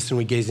Jesus and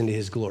we gaze into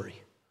his glory.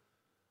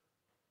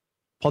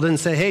 Paul didn't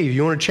say, hey,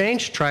 you want to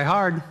change? Try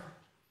hard.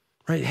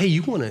 Right? Hey,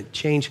 you want to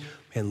change?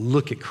 Man,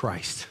 look at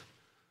Christ.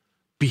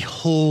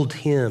 Behold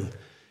him,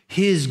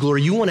 his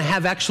glory. You want to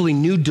have actually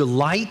new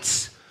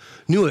delights,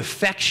 new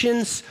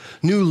affections,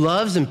 new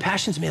loves and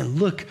passions? Man,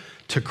 look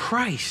to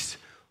Christ.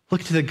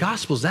 Look to the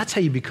Gospels. That's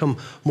how you become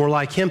more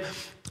like him.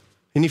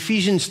 In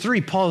Ephesians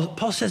 3,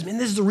 Paul says, man,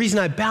 this is the reason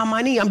I bow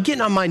my knee. I'm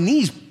getting on my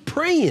knees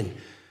praying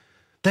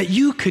that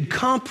you could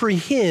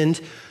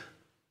comprehend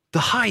the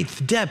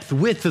height, depth,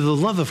 width of the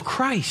love of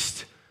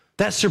Christ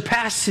that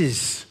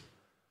surpasses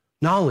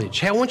knowledge.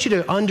 Hey, I want you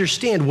to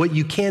understand what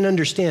you can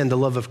understand, the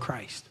love of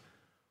Christ.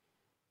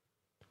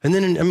 And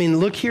then,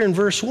 look here in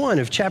verse 1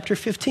 of chapter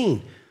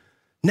 15.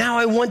 Now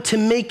I want to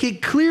make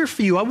it clear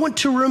for you. I want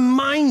to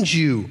remind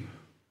you,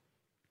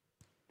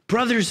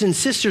 brothers and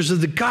sisters, of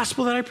the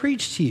gospel that I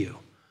preached to you,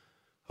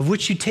 of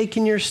which you take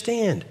in your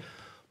stand.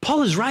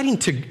 Paul is writing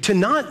to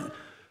not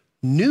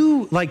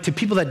new, like to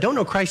people that don't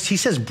know Christ. He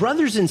says,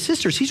 brothers and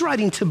sisters. He's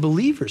writing to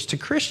believers, to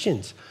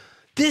Christians.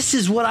 This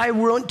is what I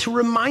want to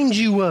remind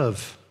you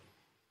of.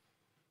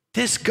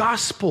 This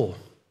gospel.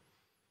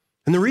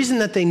 And the reason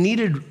that they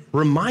needed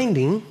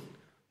reminding,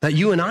 that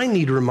you and I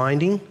need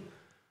reminding,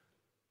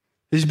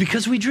 is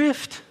because we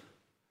drift.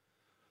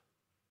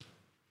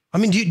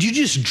 Do you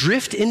just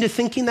drift into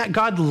thinking that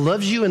God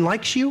loves you and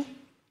likes you?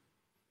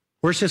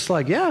 Where it's just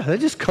like, yeah, that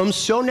just comes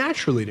so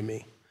naturally to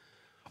me.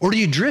 Or do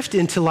you drift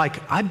into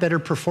like, I better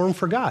perform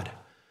for God?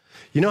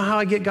 You know how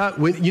I get God?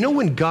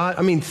 When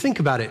God, think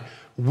about it.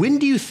 When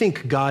do you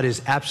think God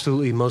is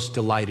absolutely most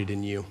delighted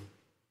in you?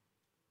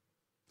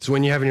 So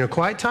when you're having a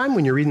quiet time,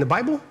 when you're reading the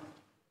Bible?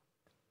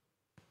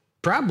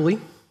 Probably.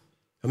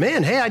 Oh,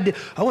 man, hey,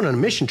 I went on a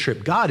mission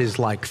trip. God is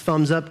like,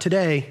 thumbs up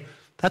today.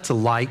 That's a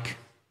like.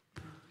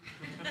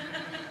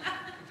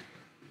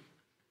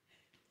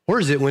 Or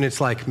is it when it's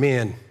like,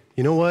 man,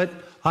 you know what?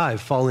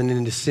 I've fallen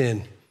into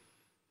sin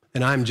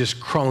and I'm just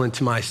crawling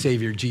to my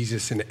Savior,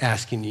 Jesus, and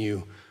asking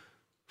you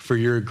for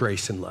your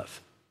grace and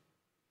love.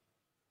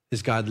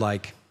 Is God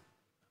like,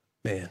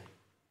 man,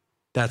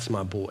 that's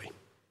my boy.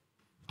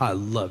 I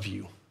love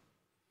you.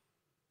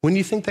 When do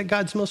you think that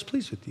God's most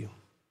pleased with you?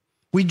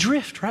 We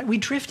drift, right? We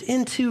drift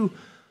into,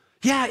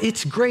 yeah,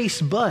 it's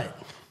grace, but.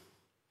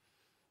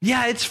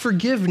 Yeah, it's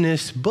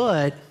forgiveness,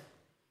 but.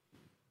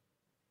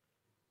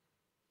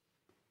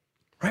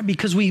 Right?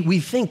 Because we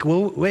think,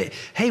 well, wait,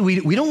 hey,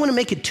 we don't want to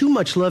make it too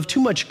much love,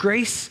 too much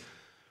grace,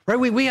 right?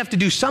 We have to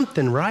do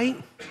something, right?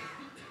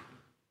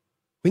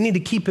 We need to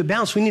keep it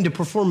balanced. We need to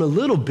perform a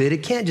little bit.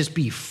 It can't just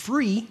be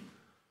free.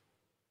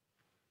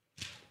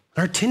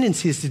 Our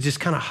tendency is to just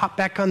kind of hop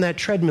back on that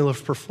treadmill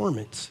of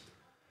performance.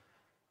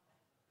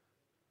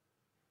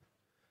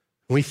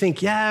 We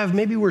think, yeah,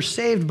 maybe we're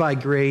saved by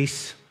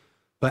grace,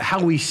 but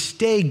how we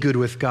stay good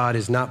with God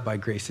is not by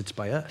grace, it's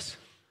by us.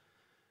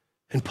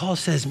 And Paul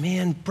says,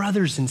 man,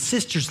 brothers and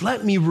sisters,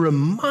 let me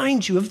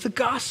remind you of the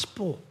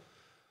gospel.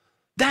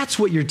 That's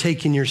what you're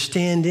taking your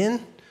stand in.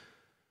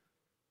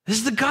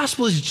 The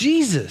gospel is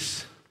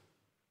Jesus.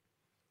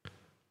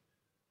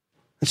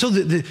 And so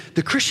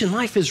the Christian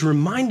life is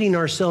reminding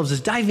ourselves,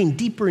 is diving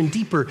deeper and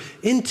deeper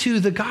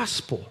into the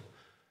gospel.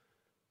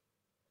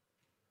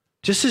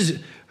 Just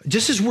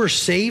as we're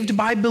saved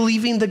by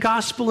believing the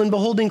gospel and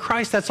beholding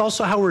Christ, that's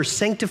also how we're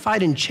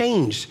sanctified and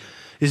changed,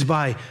 is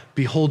by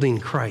beholding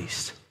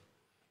Christ.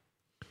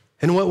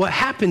 And what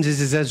happens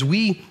is as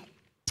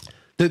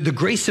the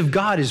grace of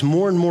God is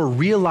more and more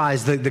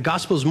realized, the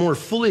gospel is more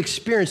fully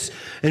experienced,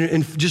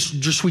 and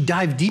just we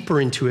dive deeper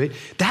into it,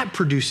 that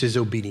produces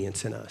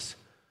obedience in us.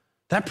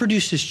 That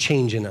produces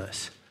change in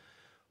us.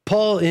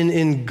 Paul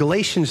in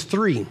Galatians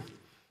 3,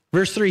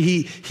 verse 3,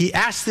 he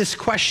asks this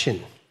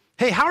question.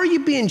 Hey, how are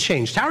you being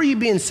changed? How are you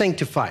being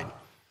sanctified?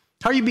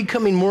 How are you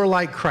becoming more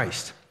like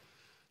Christ?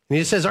 And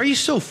he says, are you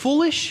so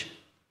foolish?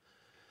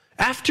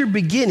 After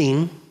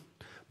beginning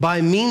by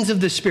means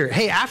of the Spirit.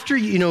 Hey, after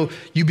you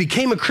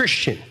became a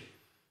Christian,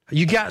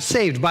 you got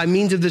saved by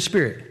means of the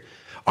Spirit.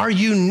 Are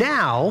you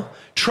now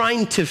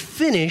trying to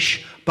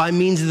finish by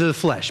means of the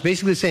flesh?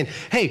 Basically saying,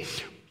 hey,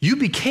 you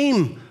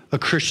became a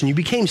Christian, you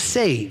became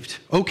saved,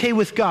 okay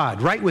with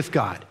God, right with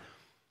God,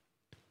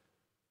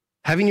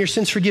 having your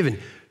sins forgiven.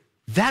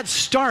 That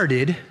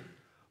started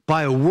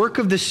by a work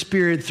of the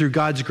Spirit through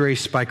God's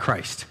grace by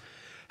Christ.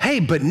 Hey,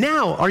 but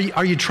now, are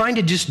you trying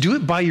to just do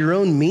it by your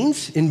own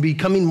means in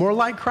becoming more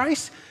like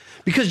Christ?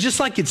 Because just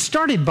like it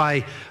started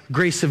by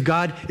grace of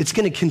God, it's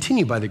going to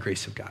continue by the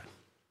grace of God.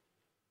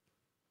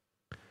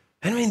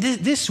 And I mean,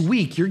 this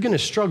week, you're going to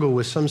struggle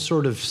with some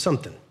sort of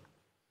something.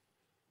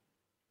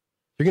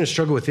 You're going to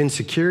struggle with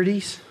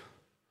insecurities.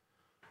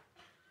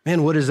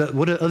 Man, what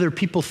do other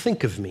people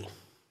think of me?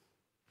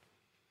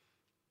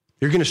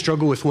 You're going to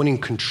struggle with wanting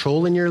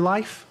control in your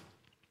life.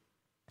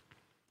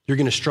 You're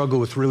going to struggle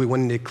with really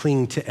wanting to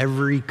cling to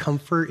every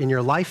comfort in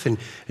your life and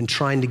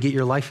trying to get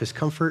your life as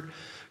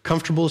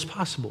comfortable as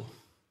possible.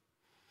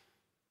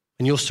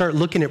 And you'll start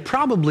looking at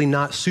probably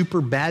not super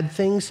bad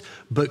things,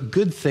 but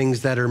good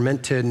things that are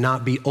meant to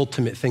not be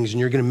ultimate things, and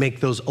you're going to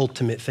make those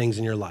ultimate things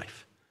in your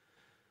life.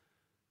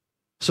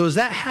 So as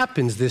that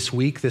happens this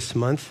week, this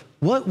month,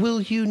 what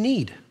will you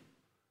need?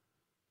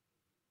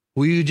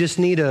 Will you just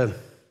need a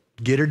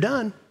get her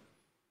done?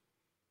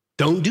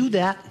 Don't do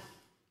that.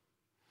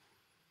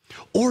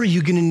 Or are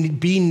you going to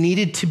be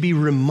needed to be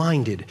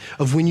reminded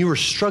of when you were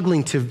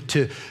struggling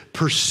to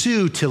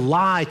pursue, to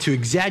lie, to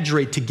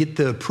exaggerate, to get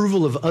the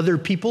approval of other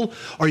people?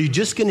 Are you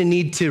just going to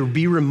need to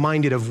be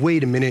reminded of,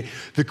 wait a minute,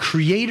 the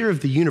creator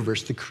of the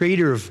universe, the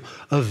creator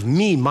of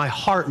me, my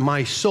heart,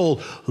 my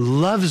soul,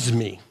 loves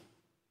me.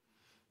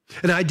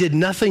 And I did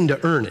nothing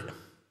to earn it.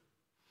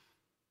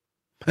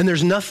 And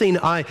there's nothing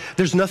I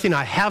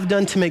have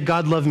done to make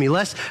God love me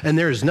less, and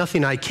there is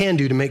nothing I can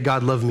do to make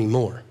God love me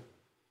more.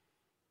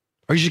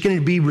 Are you just going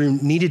to be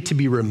needed to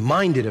be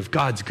reminded of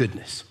God's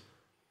goodness?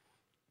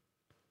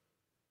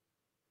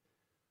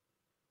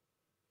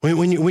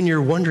 When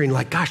you're wondering,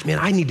 like, gosh, man,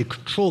 I need to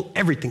control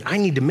everything. I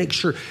need to make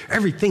sure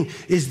everything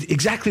is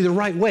exactly the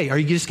right way. Are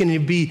you just going to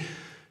be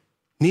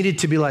needed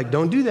to be like,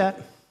 don't do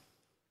that?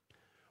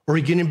 Or are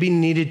you going to be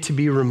needed to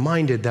be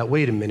reminded that,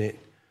 wait a minute,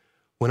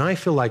 when I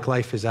feel like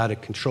life is out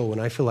of control, when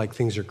I feel like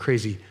things are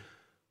crazy,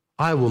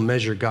 I will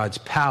measure God's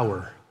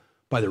power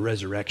by the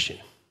resurrection.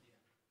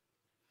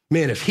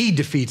 Man, if he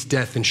defeats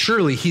death, then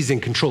surely he's in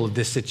control of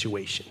this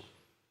situation,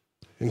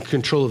 in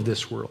control of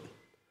this world.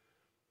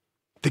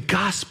 The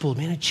gospel,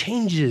 man, it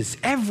changes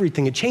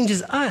everything. It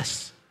changes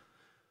us.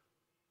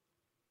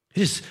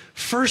 It is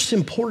first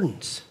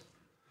importance.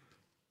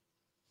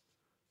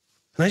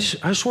 And I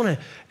just want to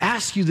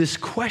ask you this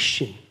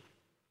question.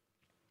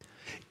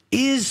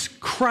 Is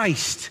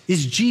Christ,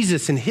 is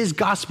Jesus and his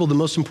gospel the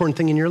most important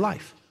thing in your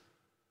life?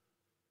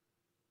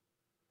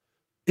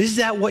 Is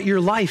that what your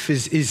life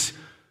is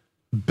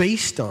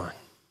based on?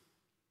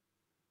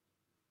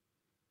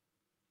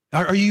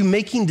 Are you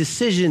making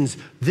decisions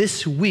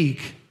this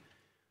week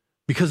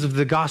because of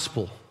the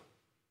gospel,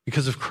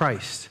 because of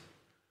Christ?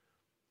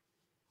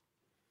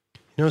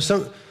 You know,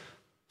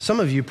 some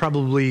of you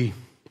probably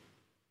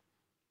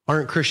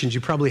aren't Christians.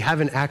 You probably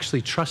haven't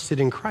actually trusted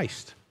in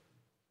Christ.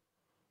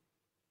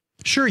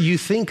 Sure, you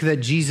think that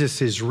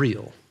Jesus is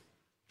real,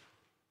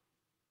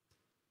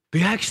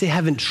 but you actually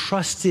haven't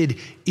trusted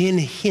in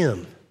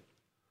him.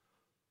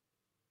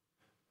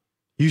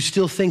 You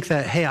still think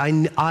that, hey,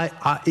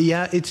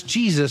 yeah, it's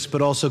Jesus,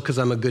 but also because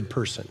I'm a good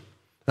person.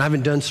 I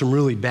haven't done some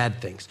really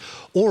bad things.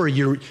 Or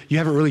you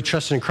haven't really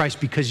trusted in Christ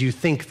because you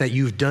think that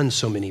you've done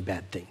so many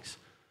bad things.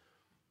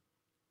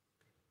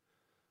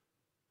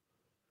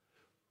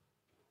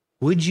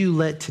 Would you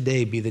let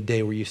today be the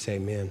day where you say,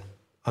 man,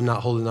 I'm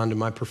not holding on to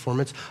my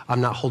performance.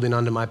 I'm not holding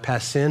on to my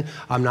past sin.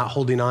 I'm not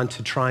holding on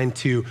to trying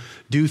to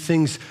do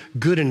things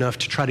good enough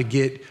to try to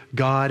get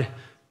God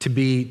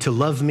to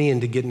love me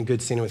and to get in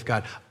good standing with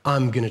God.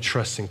 I'm going to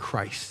trust in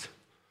Christ.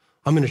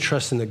 I'm going to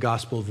trust in the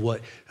gospel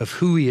of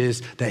who he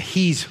is, that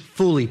he's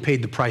fully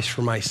paid the price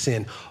for my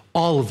sin,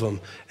 all of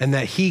them, and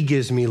that he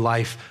gives me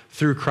life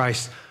through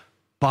Christ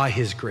by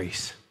his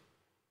grace.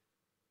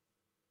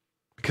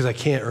 Because I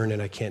can't earn it,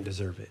 I can't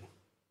deserve it.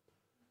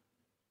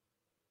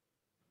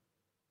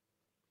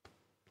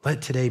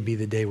 Let today be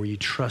the day where you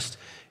trust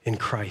in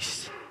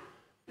Christ.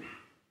 You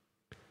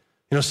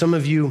know, some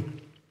of you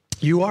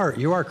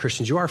are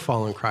Christians, you are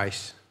following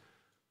Christ.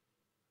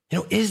 You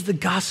know, is the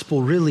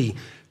gospel really,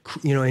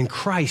 you know, in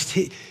Christ,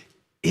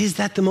 is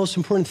that the most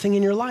important thing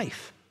in your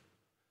life?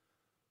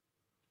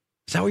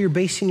 Is that what you're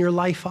basing your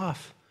life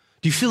off?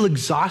 Do you feel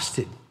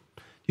exhausted?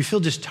 Do you feel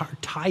just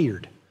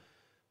tired?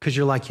 Because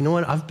you're like, you know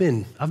what, I've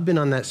been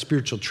on that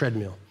spiritual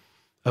treadmill,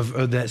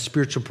 of that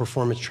spiritual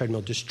performance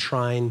treadmill, just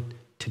trying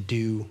to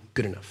do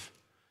good enough.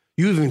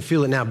 You even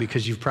feel it now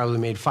because you've probably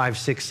made 5,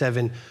 6,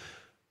 7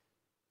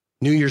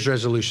 New Year's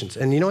resolutions.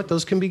 And you know what?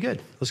 Those can be good.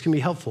 Those can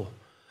be helpful.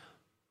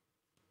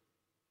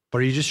 But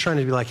are you just trying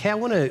to be like, hey, I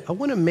want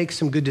to make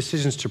some good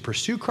decisions to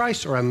pursue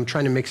Christ, or I'm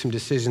trying to make some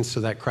decisions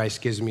so that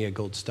Christ gives me a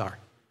gold star,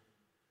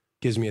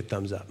 gives me a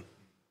thumbs up?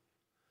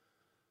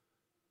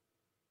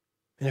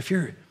 And if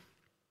you're,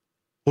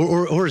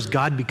 or is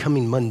God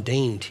becoming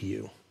mundane to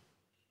you?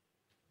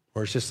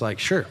 Or it's just like,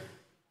 sure,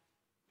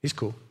 he's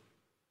cool.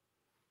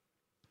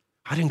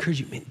 I'd encourage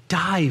you, man,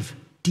 dive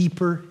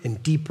deeper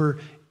and deeper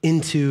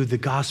into the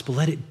gospel.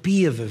 Let it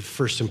be of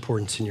first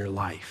importance in your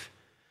life.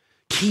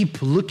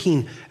 Keep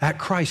looking at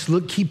Christ.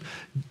 Keep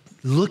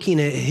looking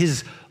at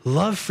his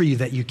love for you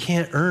that you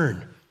can't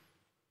earn.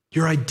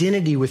 Your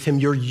identity with him,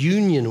 your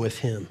union with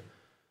him.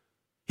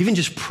 Even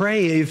just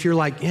pray if you're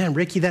like, yeah,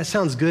 Ricky, that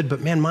sounds good, but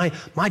man,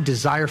 my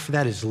desire for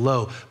that is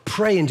low.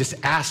 Pray and just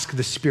ask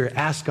the Spirit,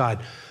 ask God,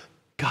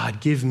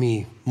 give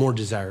me more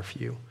desire for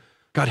you.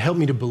 God, help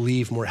me to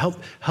believe more. Help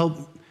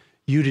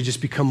you to just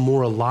become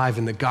more alive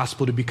in the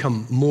gospel, to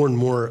become more and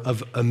more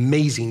of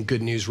amazing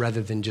good news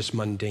rather than just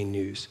mundane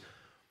news.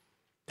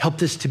 Help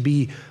this to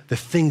be the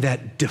thing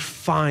that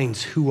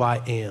defines who I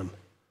am.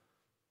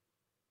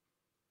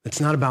 It's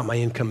not about my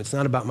income. It's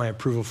not about my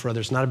approval for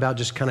others. It's not about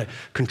just kind of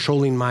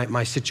controlling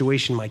my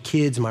situation, my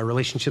kids, my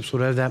relationships,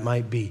 whatever that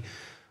might be.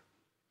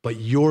 But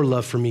your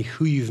love for me,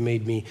 who you've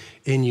made me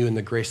in you, and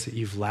the grace that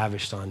you've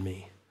lavished on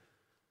me.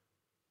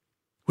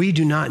 We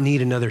do not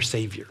need another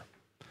savior.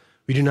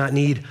 We do not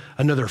need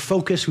another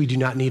focus. We do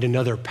not need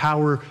another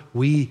power.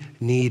 We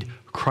need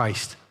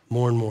Christ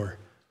more and more.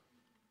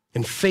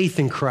 And faith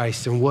in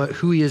Christ and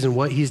who he is and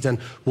what he's done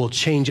will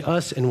change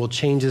us and will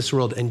change this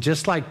world. And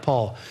just like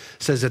Paul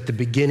says at the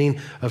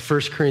beginning of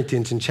 1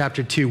 Corinthians in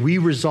chapter 2, we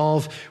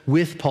resolve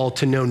with Paul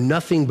to know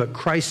nothing but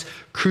Christ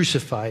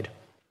crucified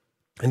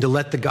and to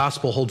let the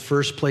gospel hold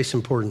first place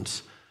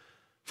importance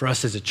for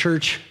us as a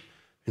church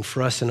and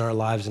for us in our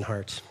lives and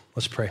hearts.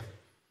 Let's pray.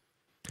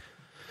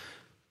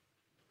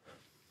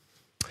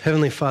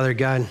 Heavenly Father,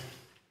 God,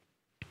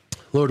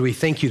 Lord, we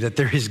thank you that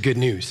there is good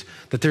news,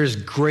 that there is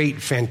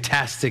great,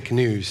 fantastic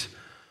news.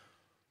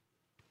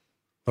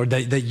 Lord,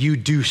 that you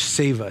do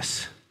save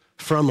us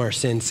from our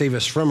sin, save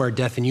us from our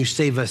death, and you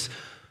save us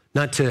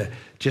not to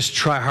just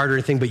try harder or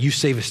anything, but you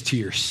save us to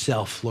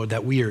yourself, Lord,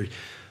 that we are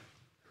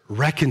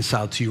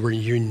reconciled to you, we're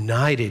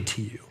united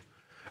to you.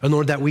 And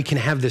Lord, that we can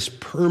have this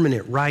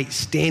permanent right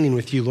standing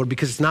with you, Lord,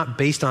 because it's not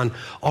based on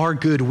our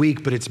good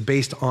week, but it's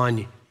based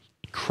on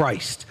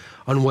Christ,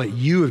 on what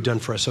you have done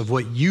for us, of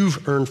what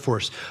you've earned for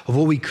us, of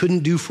what we couldn't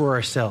do for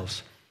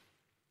ourselves.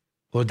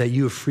 Lord, that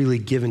you have freely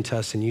given to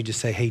us, and you just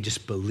say, hey,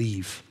 just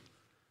believe,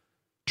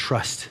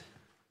 trust.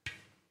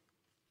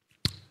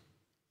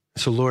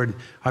 So Lord,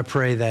 I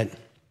pray that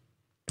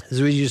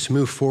as we just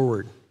move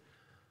forward,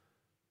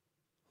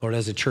 Lord,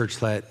 as a church,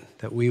 that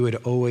we would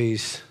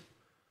always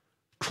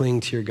cling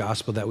to your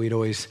gospel, that we'd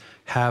always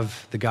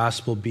have the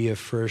gospel be of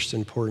first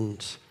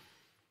importance.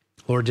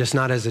 Lord, just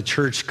not as a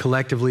church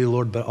collectively,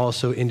 Lord, but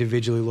also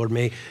individually, Lord.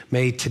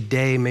 May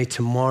today, may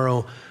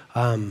tomorrow,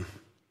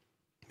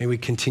 may we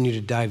continue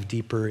to dive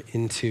deeper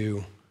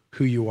into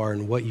who you are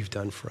and what you've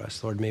done for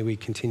us. Lord, may we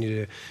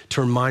continue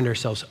to remind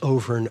ourselves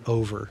over and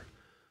over,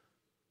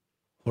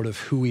 Lord, of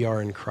who we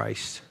are in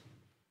Christ,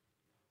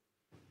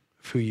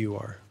 of who you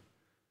are.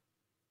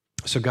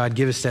 So God,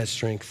 give us that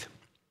strength.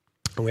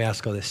 And we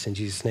ask all this in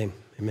Jesus' name.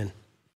 Amen.